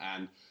Eurozone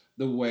and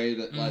the way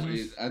that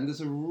and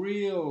there's a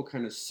real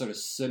kind of sort of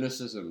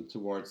cynicism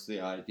towards the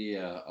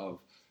idea of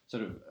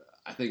sort of,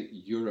 I think,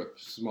 Europe,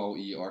 small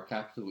e or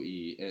capital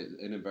E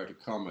in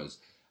inverted commas.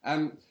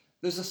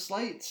 There's a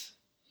slight,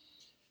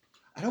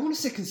 I don't want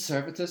to say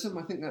conservatism,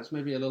 I think that's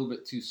maybe a little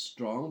bit too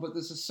strong, but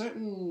there's a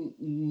certain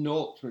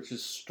note which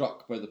is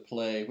struck by the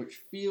play which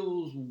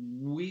feels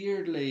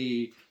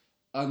weirdly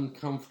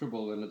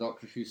uncomfortable in a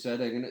Doctor Who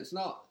setting, and it's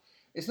not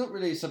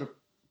really sort of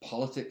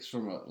politics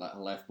from a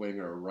left wing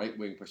or a right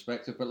wing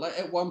perspective, but like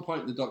at one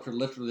point the Doctor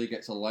literally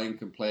gets a line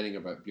complaining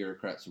about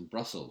bureaucrats in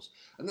Brussels,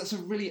 and that's a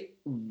really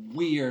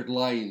weird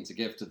line to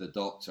give to the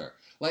Doctor.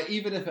 Like,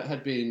 even if it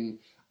had been,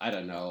 I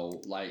don't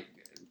know, like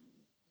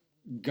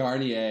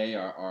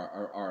Garnier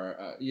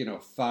or you know,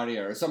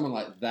 Faria or someone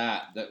like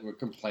that were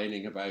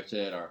complaining about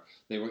it, or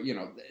they were, you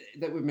know,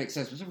 that would make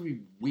sense. It's a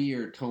really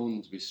weird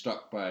tone to be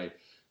struck by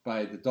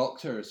the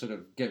Doctor sort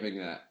of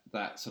giving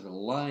that sort of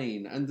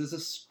line, and there's a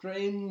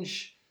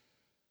strange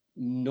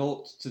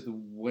note to the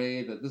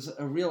way that there's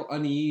a real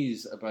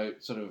unease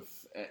about sort of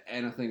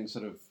anything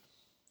sort of,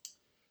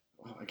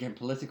 well, again,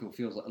 political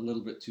feels like a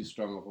little bit too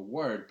strong of a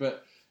word,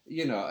 but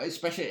you know,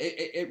 especially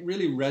it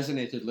really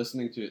resonated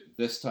listening to it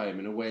this time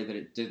in a way that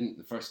it didn't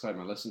the first time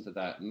I listened to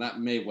that, and that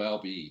may well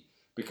be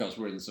because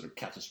we're in sort of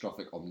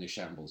catastrophic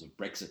omnishambles of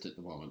Brexit at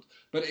the moment.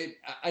 But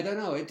I don't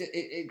know,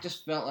 it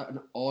just felt like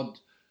an odd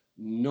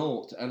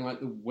note, and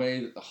like the way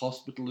that the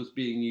hospital is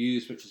being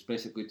used, which is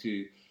basically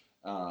to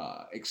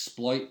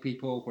exploit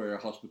people where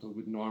a hospital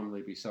would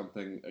normally be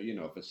something, you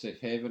know, of a safe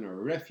haven or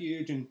a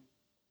refuge, and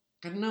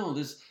I don't know,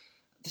 there's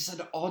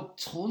an odd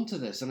tone to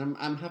this, and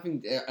I'm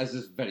having, as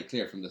is very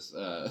clear from this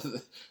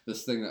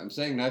this thing that I'm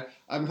saying now,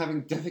 I'm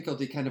having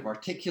difficulty kind of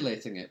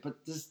articulating it.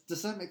 But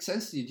does that make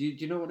sense to you?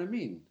 Do you know what I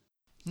mean?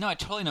 No, I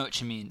totally know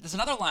what you mean. There's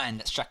another line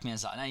that struck me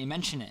as odd. Now you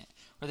mention it,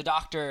 where the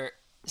Doctor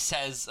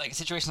says, like, a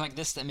situation like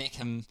this that make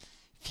him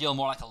feel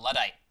more like a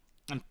Luddite.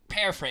 I'm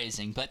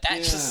paraphrasing, but that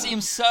just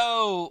seems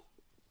so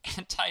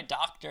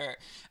anti-Doctor.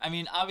 I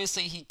mean,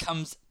 obviously he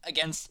comes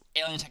against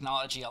alien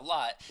technology a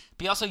lot,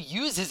 but he also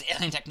uses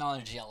alien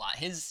technology a lot.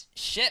 His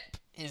ship,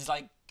 his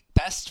like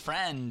best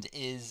friend,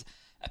 is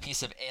a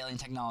piece of alien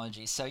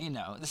technology. So, you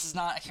know, this is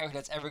not a character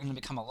that's ever going to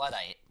become a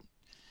Luddite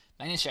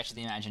by any stretch of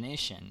the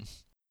imagination.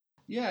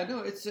 Yeah, no,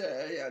 it's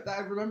I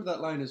remember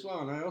that line as well,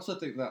 and I also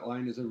think that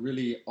line is a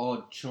really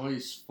odd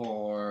choice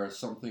for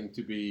something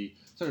to be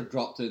sort of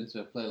dropped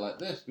into a play like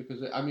this,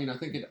 because, I mean, I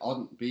think it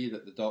oughtn't be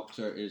that the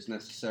Doctor is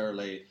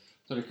necessarily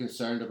sort of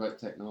concerned about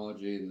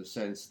technology in the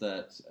sense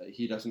that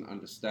he doesn't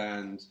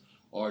understand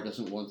or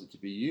doesn't want it to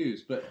be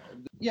used. But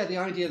yeah, the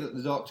idea that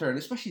the Doctor, and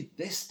especially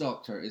this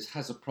Doctor,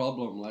 has a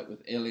problem like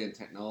with alien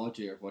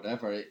technology or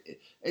whatever,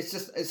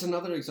 it's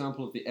another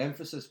example of the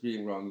emphasis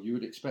being wrong. You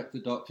would expect the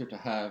Doctor to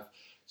have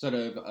sort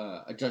of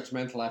a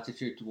judgmental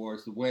attitude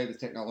towards the way the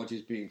technology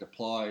is being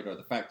deployed, or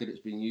the fact that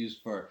it's being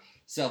used for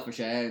selfish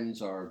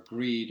ends or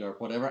greed or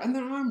whatever. And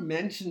there are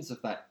mentions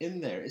of that in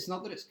there. It's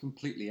not that it's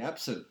completely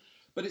absent,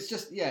 but it's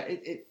just, yeah,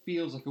 it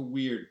feels like a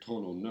weird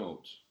tonal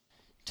note.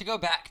 To go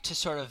back to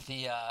sort of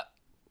the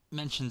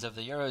mentions of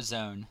the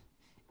Eurozone,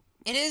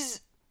 it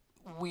is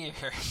weird.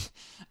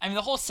 I mean,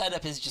 the whole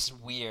setup is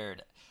just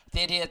weird.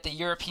 The idea that the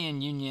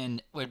European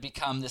Union would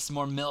become this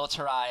more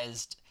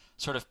militarized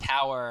sort of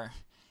power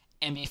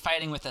and be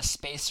fighting with a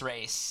space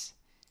race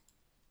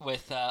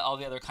with all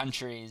the other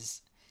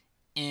countries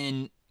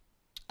in,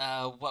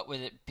 what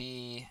would it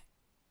be,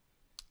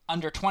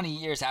 under 20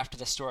 years after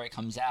the story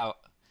comes out.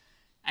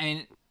 I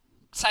mean,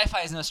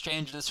 sci-fi is no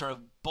stranger to sort of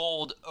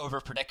bold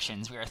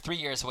over-predictions. We are 3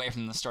 years away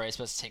from the story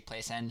supposed to take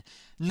place, and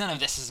none of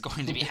this is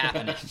going to be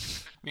happening.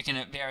 We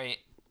can very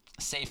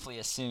safely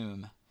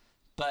assume.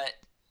 But,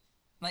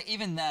 like,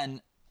 even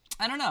then,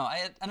 I don't know.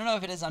 I don't know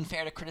if it is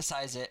unfair to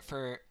criticize it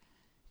for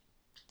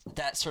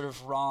that sort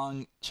of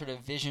wrong sort of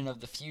vision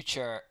of the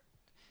future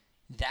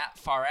that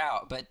far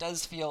out, but it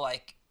does feel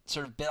like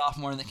sort of bit off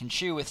more than it can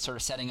chew with sort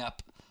of setting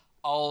up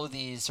all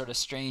these sort of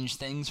strange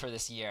things for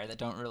this year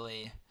that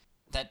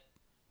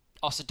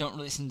also don't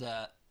really seem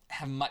to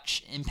have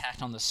much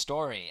impact on the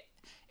story.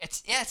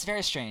 It's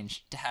very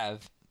strange to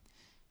have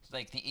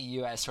like the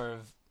EU as sort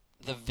of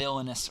the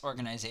villainous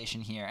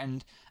organization here,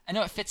 and I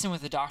know it fits in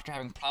with the Doctor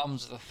having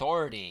problems with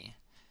authority,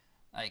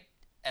 like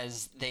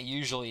as they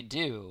usually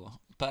do,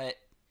 but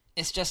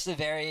it's just a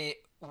very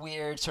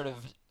weird sort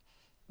of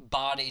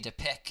body to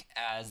pick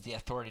as the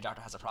authority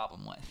Doctor has a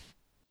problem with.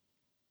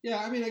 Yeah,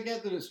 I mean, I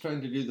get that it's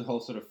trying to do the whole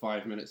sort of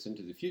 5 minutes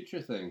into the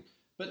future thing,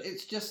 but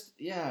it's just,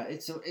 yeah,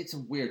 it's a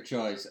weird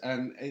choice,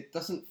 and it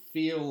doesn't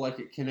feel like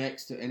it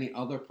connects to any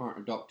other part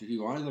of Doctor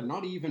Who either.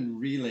 Not even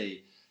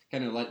really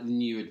kind of like the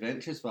New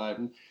Adventures vibe.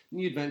 And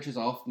New Adventures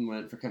often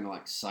went for kind of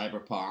like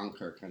cyberpunk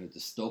or kind of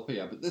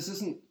dystopia, but this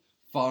isn't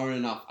far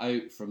enough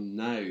out from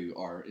now,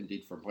 or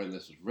indeed from when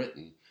this was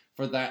written,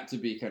 for that to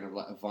be kind of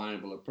like a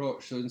viable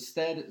approach. So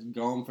instead it's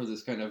gone for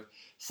this kind of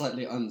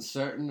slightly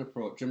uncertain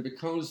approach, and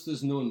because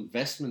there's no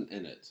investment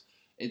in it,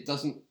 it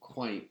doesn't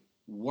quite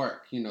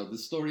work. You know, the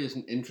story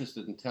isn't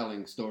interested in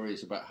telling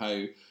stories about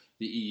how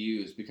the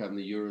EU has become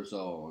the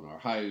Eurozone, or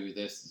how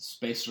this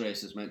space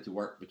race is meant to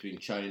work between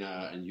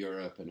China and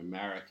Europe and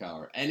America,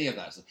 or any of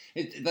that.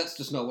 That's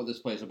just not what this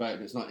play is about,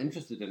 and it's not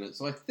interested in it.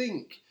 So I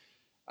think,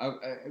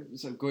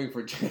 so going for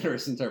a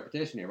generous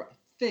interpretation here, but I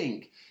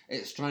think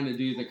it's trying to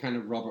do the kind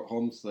of Robert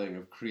Holmes thing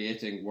of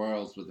creating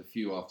worlds with a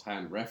few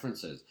offhand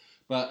references.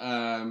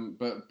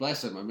 But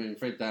bless him, I mean, I'm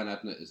afraid Dan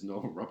Abnett is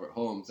no Robert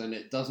Holmes, and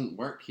it doesn't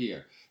work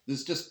here.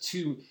 There's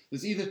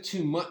either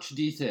too much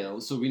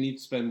detail, so we need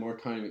to spend more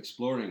time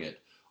exploring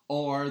it,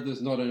 or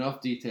there's not enough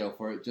detail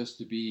for it just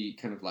to be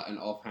kind of like an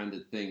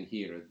offhanded thing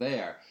here or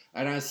there.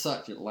 And as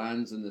such, it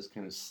lands in this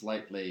kind of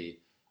slightly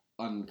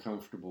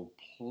uncomfortable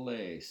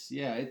place.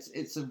 Yeah,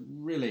 it's a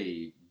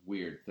really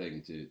weird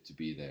thing to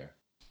be there.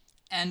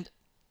 And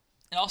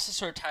it also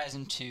sort of ties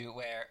into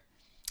where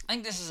I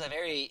think this is a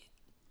very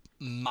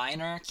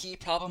minor key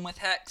problem with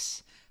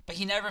Hex, but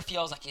he never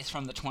feels like he's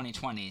from the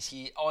 2020s.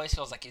 He always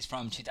feels like he's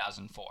from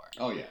 2004.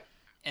 Oh, yeah.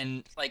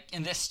 And, like,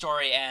 in this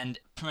story and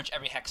pretty much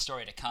every Hex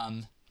story to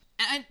come.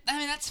 And, I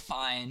mean, that's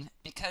fine,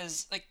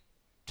 because, like,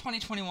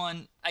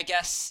 2021, I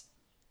guess,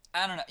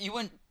 I don't know, you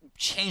wouldn't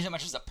change that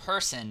much as a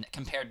person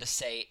compared to,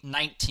 say,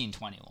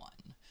 1921,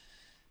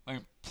 when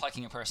you're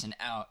plucking a person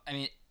out. I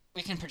mean,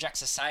 we can project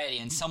society,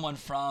 and someone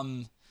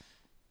from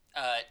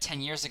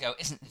 10 years ago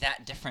isn't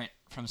that different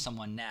from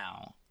someone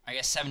now. I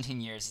guess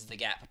 17 years is the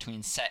gap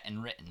between set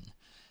and written.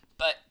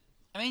 But,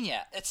 I mean,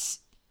 yeah, it's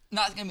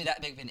not going to be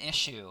that big of an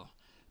issue.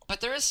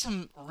 But there is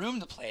some room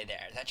to play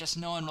there that just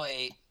no one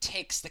really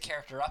takes the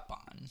character up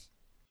on.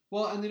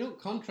 Well, and they don't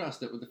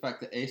contrast it with the fact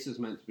that Ace is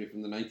meant to be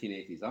from the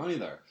 1980s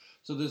either.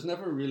 So there's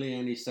never really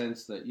any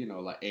sense that, you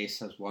know, like Ace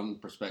has one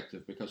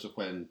perspective because of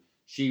when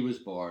she was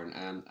born,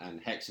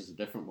 and Hex is a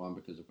different one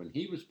because of when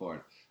he was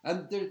born.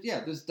 And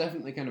there's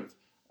definitely kind of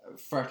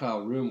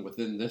fertile room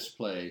within this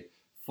play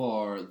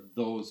for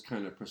those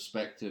kind of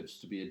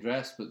perspectives to be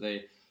addressed, but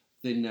they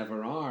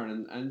never are.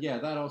 And yeah,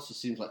 that also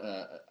seems like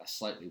a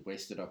slightly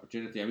wasted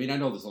opportunity. I mean, I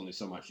know there's only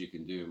so much you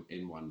can do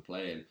in one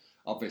play, and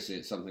obviously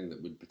it's something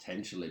that would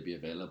potentially be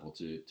available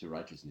to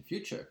writers in the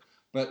future.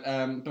 But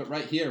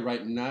right here,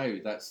 right now,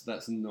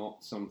 that's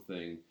not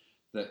something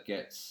that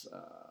gets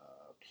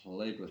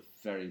played with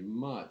very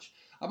much.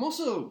 I'm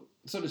also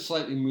sort of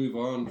slightly move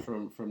on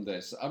from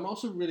this. I'm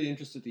also really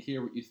interested to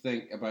hear what you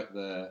think about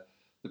the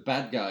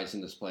bad guys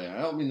in this play.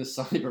 I don't mean the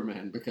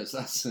Cybermen, because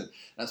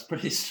that's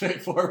pretty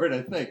straightforward,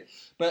 I think.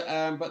 But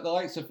the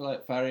likes of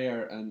like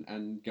Farrier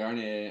and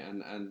Garnier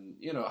and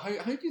you know, how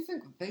do you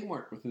think they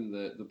work within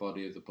the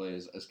body of the play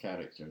as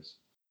characters?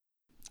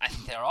 I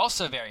think they're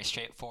also very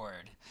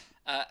straightforward.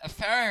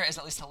 Farrier is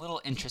at least a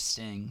little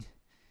interesting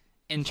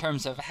in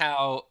terms of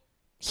how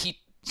he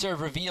sort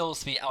of reveals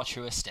to be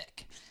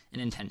altruistic in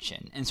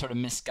intention and sort of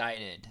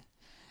misguided.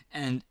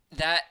 And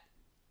that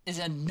is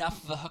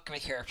enough of a hook of a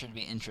character to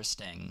be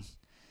interesting.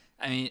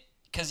 I mean,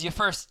 because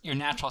your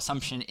natural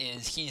assumption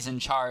is he's in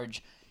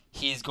charge,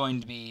 he's going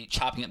to be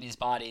chopping up these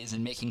bodies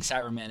and making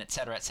Cybermen,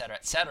 etc., etc.,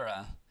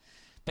 etc.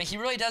 But he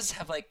really does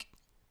have, like,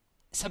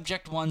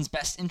 Subject One's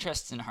best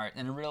interests in heart,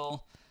 and a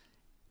real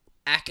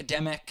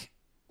academic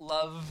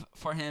love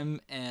for him,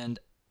 and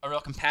a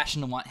real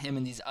compassion to want him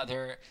and these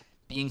other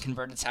being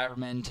converted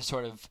Cybermen to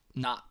sort of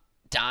not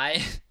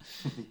die.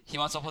 He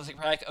wants a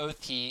Hippocratic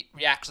oath. He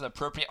reacts with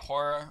appropriate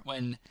horror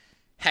when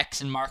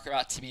Hex and Mark are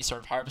about to be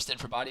sort of harvested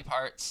for body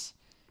parts.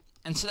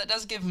 And so that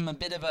does give him a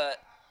bit of a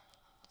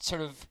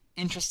sort of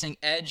interesting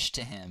edge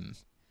to him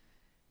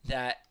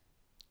that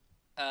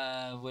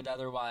would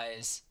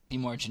otherwise be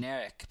more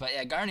generic. But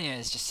yeah, Garnier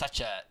is just such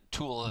a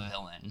tool of a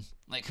villain.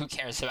 Like, who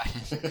cares about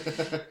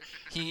him?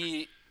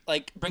 He,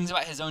 like, brings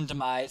about his own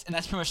demise, and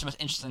that's pretty much the most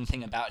interesting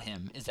thing about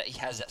him, is that he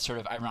has that sort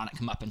of ironic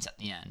comeuppance at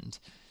the end.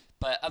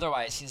 But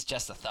otherwise, he's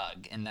just a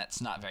thug, and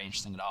that's not very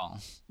interesting at all.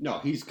 No,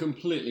 he's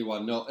completely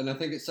one note, and I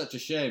think it's such a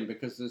shame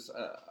because there's,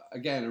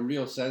 again, a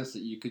real sense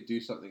that you could do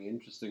something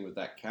interesting with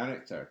that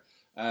character.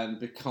 And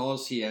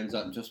because he ends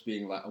up just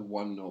being like a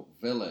one-note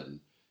villain,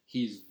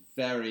 he's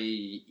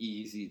very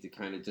easy to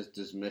kind of just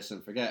dismiss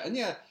and forget. And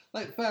yeah,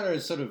 like Farrah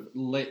is sort of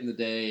late in the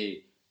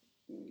day,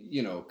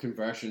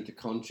 conversion to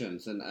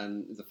conscience,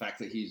 and the fact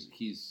that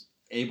he's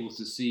able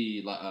to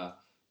see like a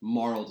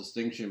moral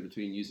distinction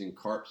between using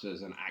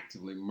corpses and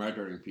actively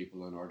murdering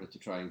people in order to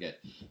try and get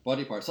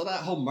body parts. So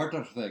that whole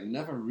murder thing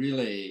never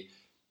really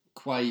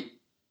quite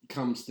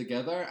comes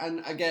together.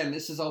 And again,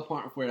 this is all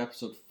part of where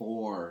episode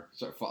 4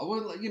 sort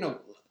of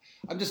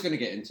I'm just going to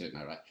get into it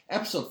now, right?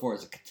 Episode 4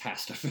 is a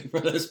catastrophe for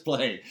this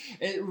play.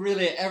 It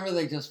really,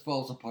 everything just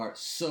falls apart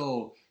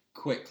so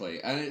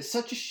quickly. And it's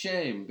such a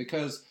shame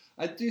because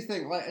I do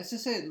think, like, as I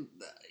said,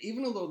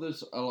 even although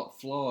there's a lot of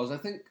flaws, I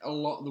think a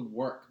lot of the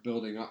work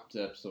building up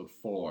to episode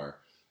 4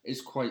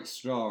 is quite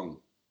strong.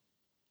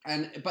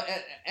 But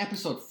at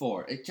episode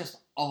 4, it just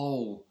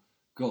all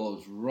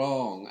goes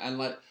wrong. And,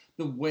 like,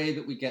 the way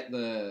that we get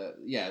the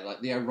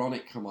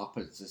ironic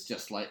comeuppance is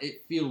just, like,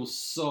 it feels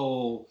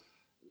so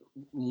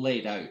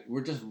laid out.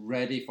 We're just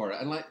ready for it.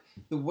 And like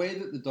the way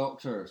that the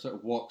Doctor sort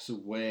of walks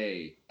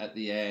away at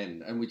the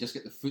end and we just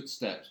get the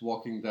footsteps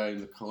walking down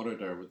the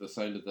corridor with the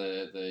sound of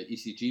the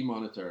ECG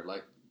monitor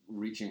like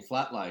reaching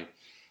flatline.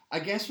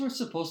 I guess we're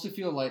supposed to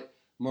feel like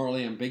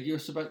morally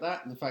ambiguous about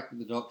that, and the fact that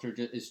the Doctor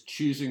is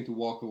choosing to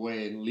walk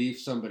away and leave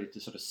somebody to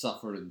sort of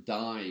suffer and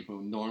die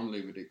when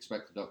normally we'd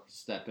expect the Doctor to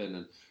step in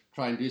and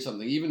try and do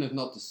something, even if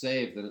not to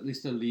save, then at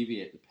least to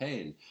alleviate the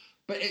pain.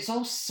 But it's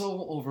all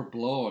so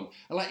overblown,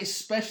 and like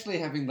especially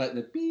having like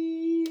the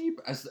beep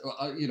as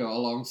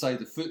alongside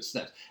the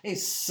footsteps.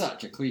 It's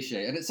such a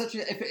cliche, and it's such a.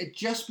 If it had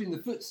just been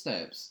the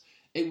footsteps,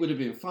 it would have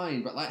been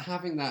fine. But like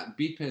having that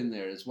beep in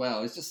there as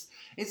well,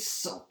 it's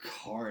so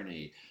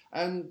corny,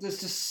 and there's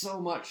just so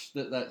much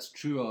that's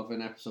true of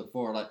in episode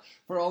 4. Like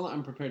for all that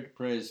I'm prepared to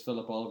praise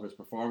Philip Oliver's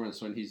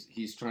performance when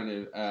he's trying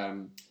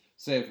to.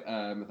 Save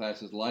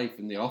Matthias's life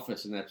in the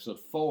office in episode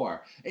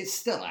 4. It's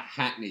still a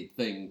hackneyed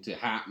thing to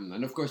happen,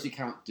 and of course he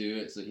can't do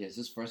it. So he has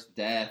his first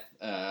death,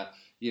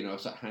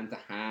 sort of hand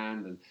to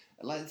hand, and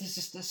like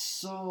there's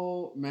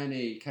so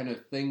many kind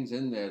of things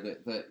in there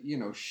that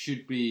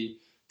should be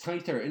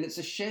tighter, and it's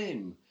a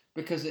shame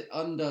because it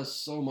undoes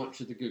so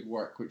much of the good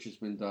work which has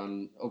been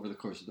done over the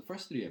course of the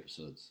first 3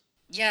 episodes.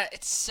 Yeah,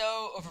 it's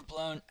so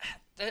overblown.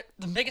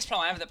 The biggest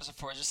problem I have with episode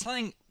 4 is just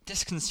something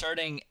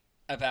disconcerting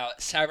about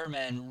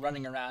Cybermen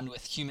running around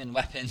with human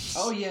weapons.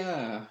 Oh,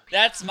 yeah.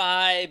 That's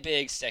my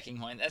big sticking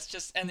point. That's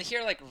just... And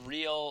here, like,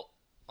 real...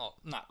 Well,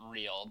 not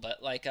real,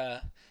 but, like,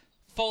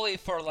 fully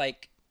for,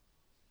 like...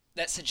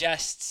 That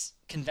suggests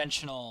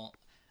conventional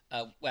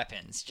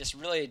weapons. Just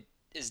really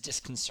is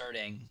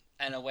disconcerting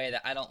in a way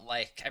that I don't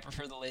like. I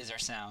prefer the laser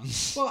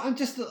sounds. Well, I'm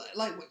just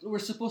like we're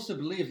supposed to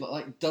believe that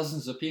like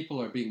dozens of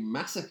people are being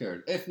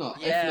massacred, if not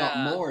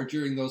more,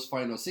 during those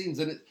final scenes.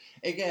 And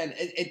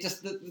it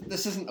just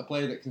this isn't a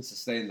play that can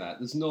sustain that.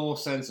 There's no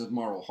sense of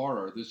moral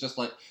horror. There's just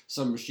like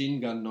some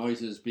machine gun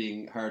noises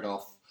being heard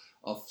off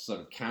sort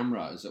of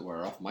camera, as it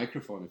were, off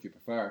microphone if you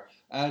prefer,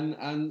 and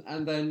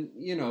then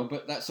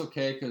but that's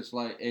okay because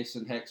like Ace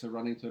and Hex are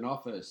running to an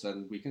office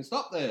and we can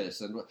stop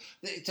this, and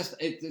it's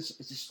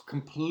just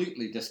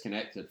completely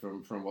disconnected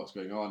from what's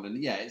going on,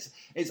 and yeah,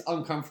 it's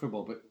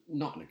uncomfortable, but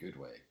not in a good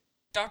way.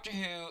 Doctor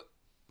Who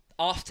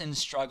often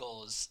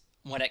struggles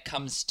when it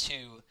comes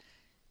to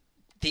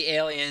the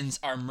aliens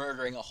are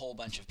murdering a whole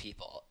bunch of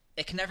people.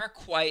 It can never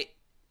quite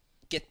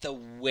get the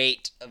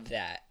weight of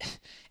that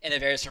in a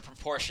very sort of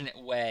proportionate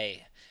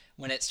way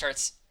when it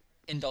starts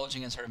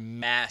indulging in sort of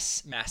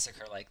mass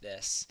massacre like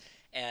this.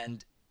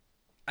 And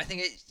I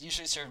think it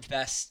usually served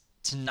best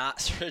to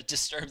not sort of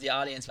disturb the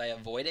audience by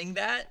avoiding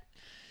that.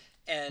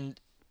 And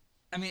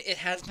I mean, it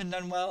has been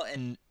done well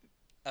in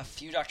a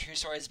few Doctor Who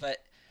stories, but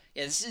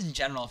yeah, this in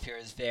general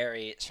feels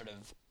very sort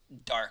of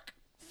dark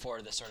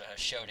for the sort of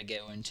show to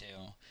go into.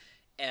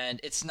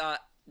 And it's not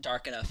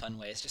dark in a fun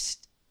way. It's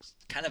just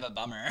kind of a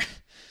bummer.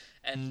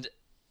 And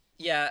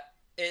yeah,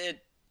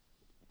 it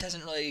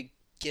doesn't really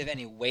give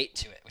any weight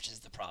to it, which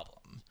is the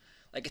problem.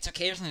 Like, it's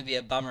occasionally to be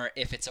a bummer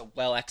if it's a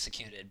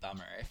well-executed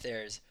bummer, if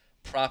there's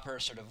proper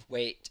sort of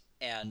weight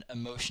and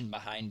emotion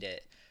behind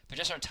it. But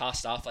just sort of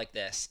tossed off like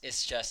this,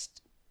 it's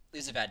just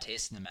leaves a bad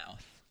taste in the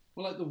mouth.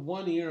 Well, like the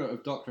one era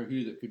of Doctor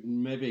Who that could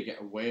maybe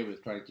get away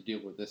with trying to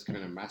deal with this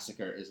kind of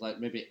massacre is like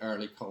maybe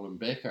early Colin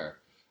Baker.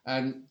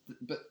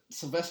 But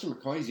Sylvester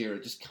McCoy's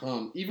era just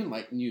can't, even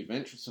like New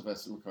Adventure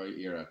Sylvester McCoy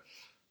era,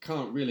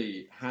 can't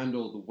really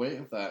handle the weight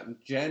of that. And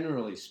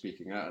generally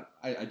speaking,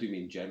 I do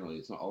mean generally,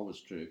 it's not always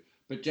true,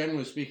 but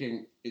generally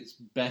speaking, it's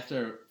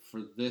better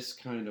for this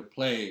kind of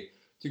play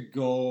to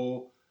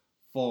go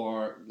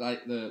for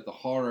like the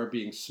horror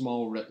being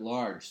small writ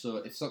large. So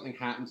if something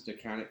happens to a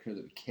character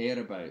that we care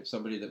about,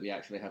 somebody that we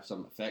actually have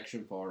some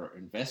affection for or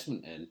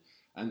investment in,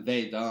 and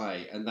they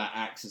die, and that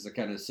acts as a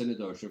kind of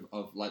synodos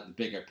of like the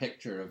bigger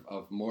picture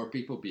of more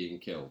people being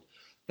killed,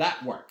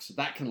 that works,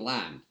 that can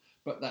land.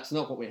 But that's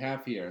not what we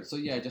have here. So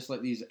yeah, just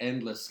like these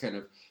endless kind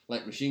of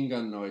like machine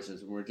gun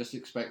noises, and we're just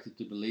expected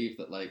to believe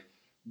that like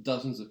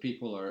dozens of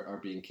people are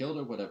being killed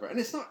or whatever. And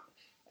it's not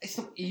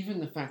even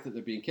the fact that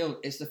they're being killed,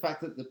 it's the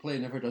fact that the play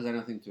never does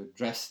anything to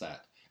address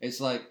that. It's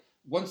like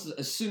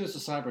as soon as the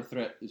cyber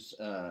threat is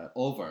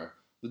over,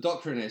 The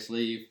Doctor and Ace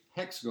leave,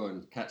 Hex goes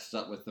and catches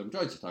up with them,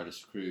 joins the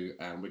TARDIS crew,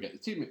 and we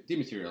get the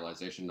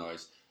dematerialization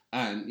noise,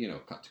 and,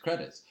 cut to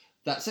credits.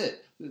 That's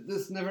it.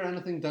 There's never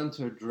anything done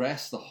to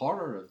address the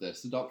horror of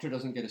this. The Doctor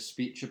doesn't get a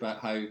speech about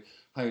how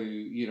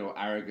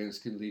arrogance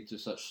can lead to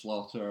such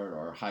slaughter,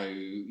 or how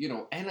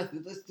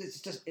anything. It's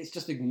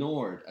just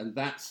ignored, and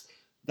that's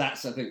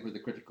I think where the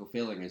critical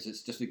failing is.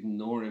 It's just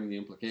ignoring the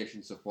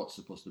implications of what's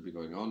supposed to be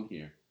going on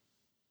here.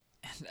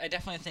 I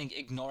definitely think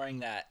ignoring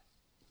that,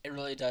 it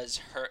really does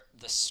hurt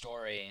the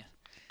story,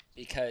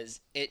 because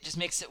it just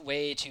makes it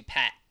way too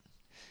pat.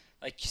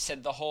 Like you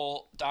said, the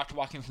whole Doctor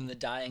walking from the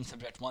dying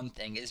subject one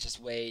thing is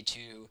just way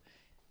too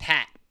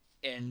pat,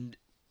 and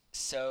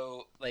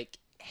so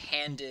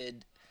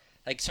handed,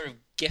 sort of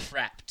gift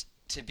wrapped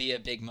to be a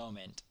big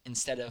moment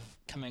instead of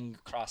coming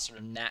across sort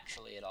of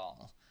naturally at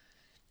all.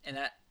 And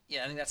that,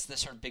 I think that's the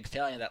sort of big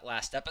failing of that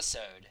last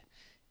episode,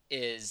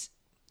 is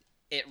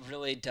it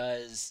really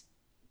does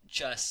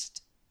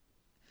just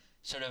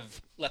sort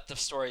of let the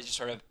story just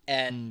sort of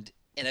end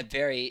in a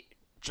very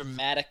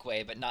dramatic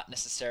way, but not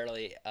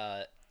necessarily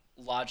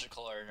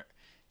logical or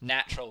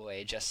natural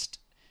way. Just,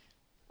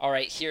 all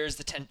right,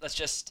 here's let's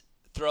just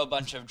throw a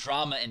bunch of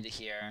drama into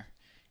here,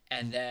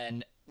 and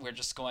then we're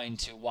just going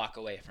to walk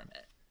away from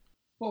it.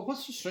 Well,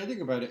 what's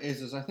frustrating about it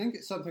is I think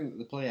it's something that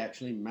the play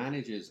actually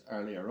manages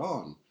earlier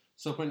on.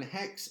 So when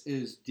Hex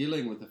is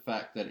dealing with the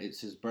fact that it's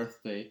his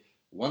birthday,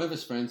 one of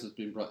his friends has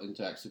been brought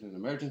into accident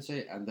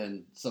emergency and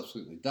then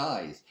subsequently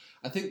dies,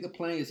 I think the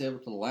play is able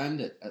to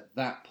land it at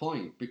that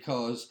point,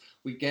 because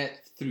we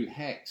get, through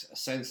Hex, a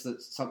sense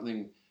that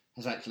something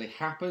has actually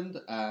happened,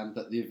 and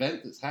that the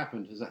event that's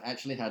happened has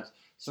actually had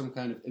some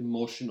kind of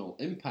emotional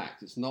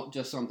impact. It's not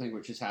just something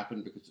which has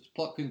happened because it's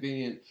plot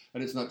convenient,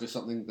 and it's not just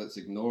something that's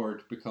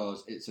ignored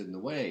because it's in the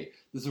way.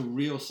 There's a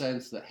real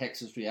sense that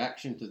Hex's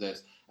reaction to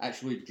this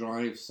actually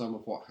drives some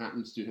of what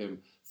happens to him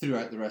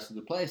throughout the rest of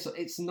the play. So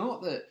it's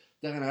not that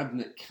Dan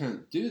Abnett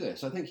can't do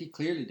this. I think he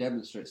clearly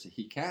demonstrates that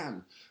he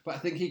can, but I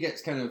think he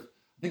gets I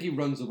think he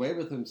runs away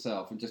with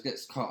himself and just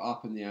gets caught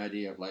up in the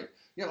idea of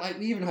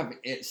we even have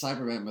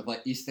Cybermen with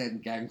East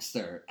End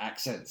gangster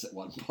accents at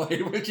one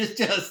point, which is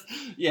just,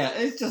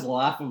 it's just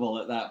laughable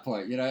at that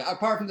point.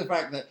 Apart from the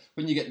fact that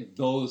when you get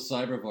those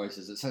cyber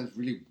voices, it sounds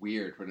really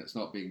weird when it's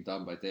not being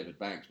done by David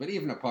Banks. But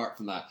even apart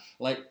from that,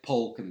 like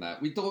Polk and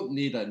that, we don't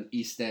need an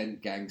East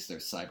End gangster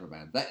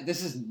Cyberman.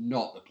 This is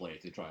not the play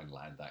to try and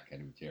land that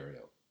kind of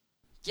material.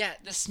 Yeah,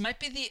 this might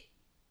be the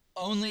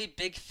only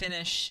Big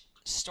Finish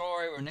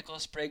story where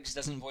Nicholas Briggs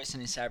doesn't voice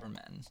any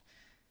Cybermen.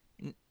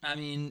 I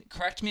mean,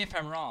 correct me if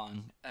I'm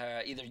wrong,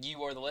 either you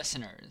or the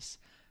listeners,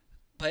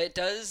 but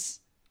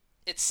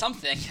it's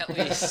something at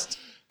least.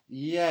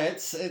 Yeah,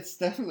 it's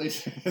definitely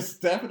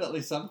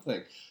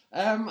something.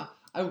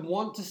 I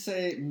want to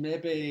say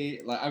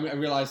maybe, I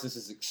realize this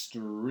is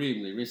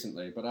extremely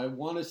recently, but I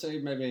want to say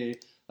maybe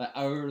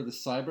Hour of the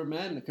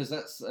Cybermen, because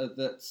that's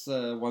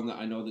one that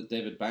I know that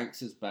David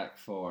Banks is back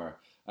for,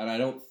 and I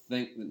don't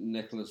think that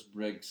Nicholas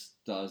Briggs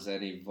does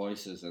any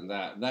voices in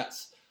that.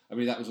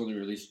 That was only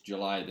released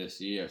July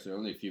this year, so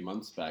only a few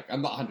months back.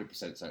 I'm not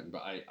 100% certain,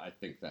 but I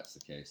think that's the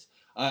case.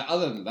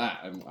 Other than that,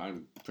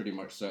 I'm pretty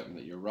much certain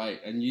that you're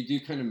right, and you do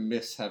kind of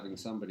miss having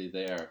somebody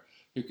there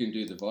who can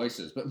do the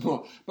voices. But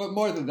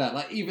more than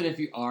that, even if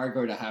you are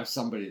going to have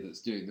somebody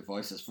that's doing the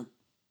voices, for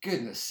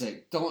goodness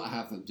sake, don't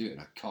have them doing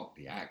a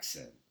Cockney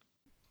accent.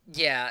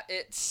 Yeah,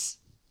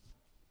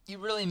 you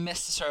really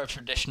miss the sort of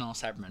traditional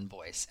Cyberman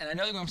voice. And I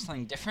know they're going for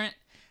something different.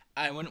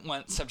 I wouldn't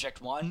want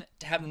Subject 1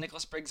 to have the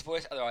Nicholas Briggs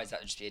voice, otherwise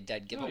that would just be a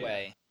dead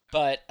giveaway.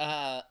 Oh,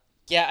 yeah.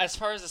 But, as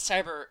far as the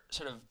cyber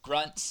sort of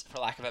grunts, for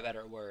lack of a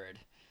better word,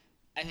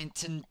 I mean,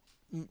 to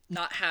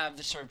not have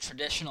the sort of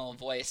traditional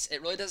voice,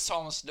 it really does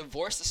almost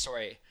divorce the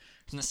story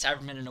from the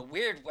Cybermen in a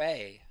weird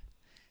way.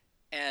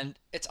 And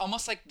it's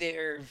almost like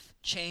they've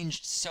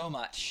changed so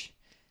much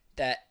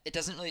that it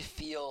doesn't really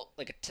feel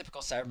like a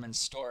typical Cyberman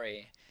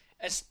story.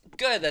 It's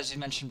good, as we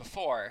mentioned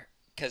before,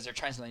 because they're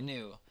trying something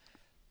new,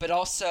 but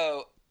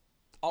also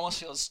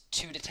almost feels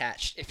too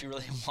detached if you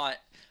really want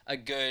a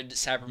good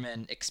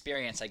Cyberman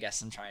experience, I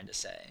guess I'm trying to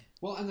say.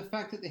 Well, and the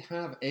fact that they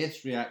have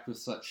Ace react with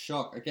such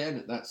shock, again,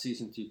 at that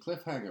Season 2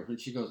 cliffhanger, when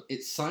she goes,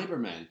 it's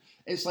Cybermen.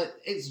 It's like,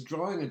 it's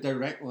drawing a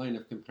direct line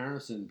of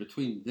comparison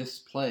between this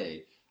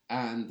play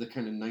and the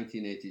kind of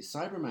 1980s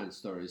Cyberman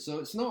story. So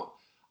it's not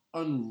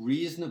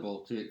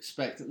unreasonable to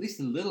expect at least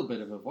a little bit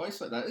of a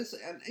voice like that.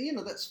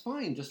 And that's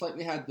fine. Just like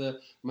we had the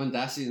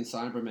Mondasian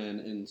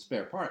Cybermen in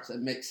Spare Parts. It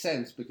makes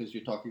sense because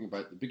you're talking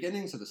about the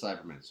beginnings of the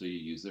Cybermen, so you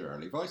use their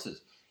early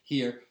voices.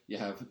 Here, you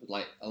have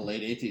a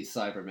late 80s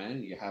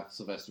Cybermen, you have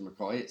Sylvester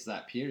McCoy, it's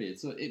that period.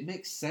 So it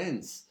makes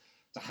sense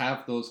to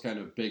have those kind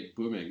of big,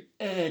 booming,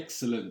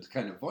 excellent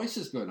kind of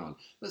voices going on.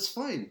 That's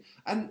fine.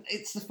 And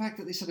it's the fact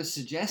that they sort of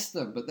suggest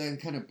them, but then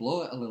kind of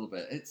blow it a little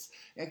bit. It's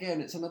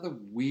another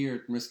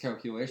weird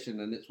miscalculation,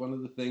 and it's one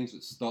of the things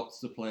that stops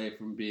the play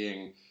from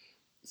being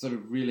sort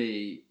of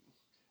really,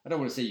 I don't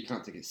want to say you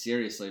can't take it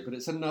seriously, but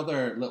it's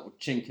another little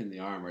chink in the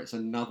armor. It's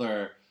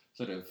another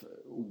sort of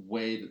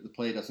way that the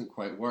play doesn't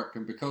quite work.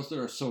 And because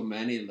there are so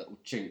many little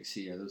chinks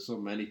here, there's so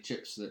many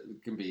chips that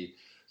can be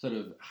sort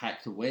of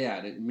hacked away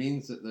at, it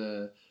means that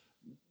the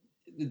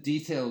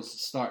details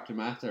start to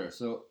matter.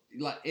 So,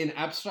 like in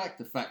abstract,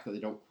 the fact that they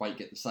don't quite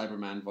get the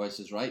Cyberman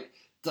voices right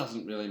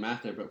doesn't really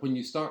matter. But when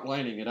you start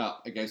lining it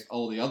up against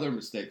all the other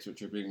mistakes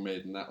which are being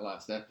made in that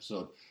last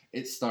episode,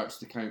 it starts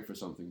to count for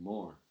something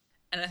more.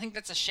 And I think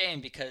that's a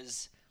shame,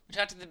 because we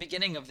talked at the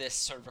beginning of this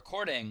sort of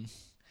recording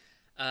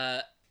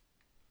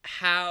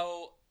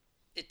how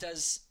it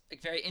does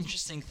like very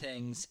interesting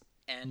things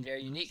and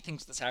very unique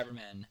things with the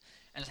Cybermen,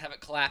 and to have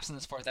it collapse in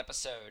this 4th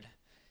episode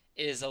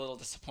is a little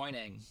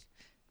disappointing.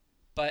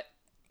 But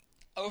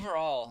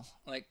overall,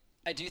 like,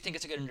 I do think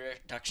it's a good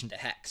introduction to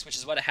Hex, which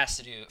is what it has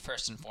to do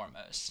first and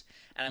foremost.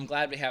 And I'm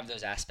glad we have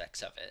those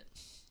aspects of it.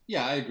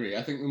 Yeah, I agree.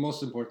 I think the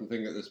most important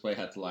thing that this play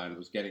had to land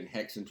was getting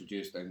Hex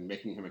introduced and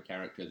making him a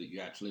character that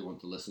you actually want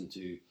to listen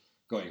to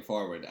going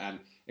forward. And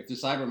if the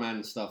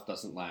Cyberman stuff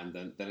doesn't land,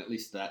 then at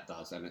least that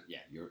does. And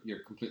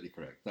you're completely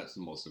correct. That's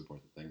the most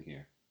important thing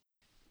here.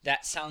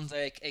 That sounds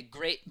like a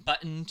great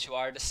button to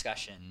our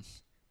discussion.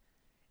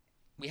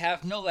 We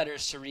have no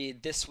letters to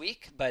read this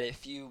week, but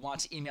if you want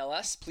to email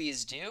us,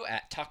 please do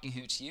at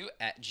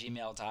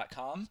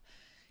talkingwhotoyou@gmail.com. You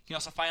can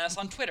also find us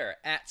on Twitter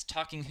at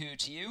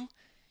talkingwhotoyou.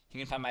 You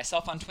can find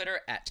myself on Twitter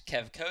at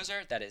Kev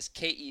Koser, that is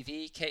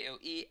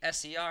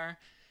KEVKOESER.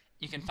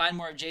 You can find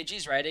more of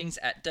JG's writings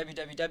at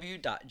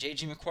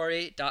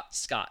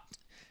www.jgmcquarrie.scot.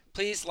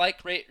 Please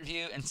like, rate,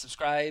 review, and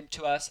subscribe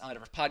to us on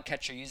whatever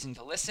podcatcher you're using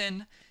to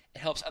listen. It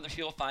helps other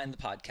people find the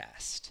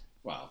podcast.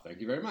 Wow, thank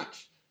you very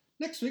much.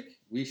 Next week,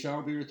 we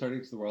shall be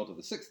returning to the world of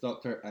the Sixth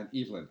Doctor and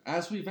Evelyn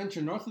as we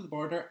venture north of the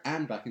border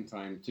and back in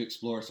time to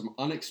explore some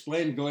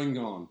unexplained going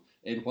on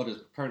in what is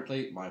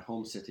currently my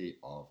home city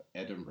of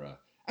Edinburgh.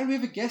 And we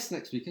have a guest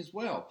next week as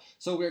well.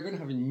 So we're going to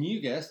have a new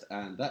guest,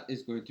 and that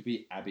is going to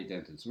be Abby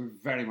Denton. So we're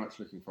very much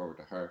looking forward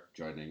to her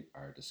joining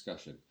our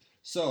discussion.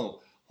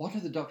 So, what are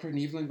the Doctor and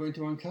Evelyn going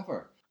to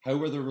uncover? How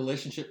will their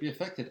relationship be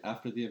affected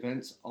after the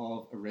events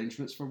of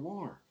Arrangements for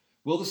War?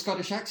 Will the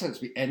Scottish accents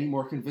be any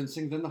more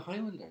convincing than the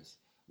Highlanders?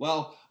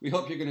 Well, we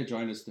hope you're going to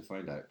join us to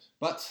find out.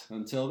 But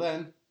until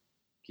then,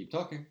 keep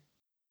talking.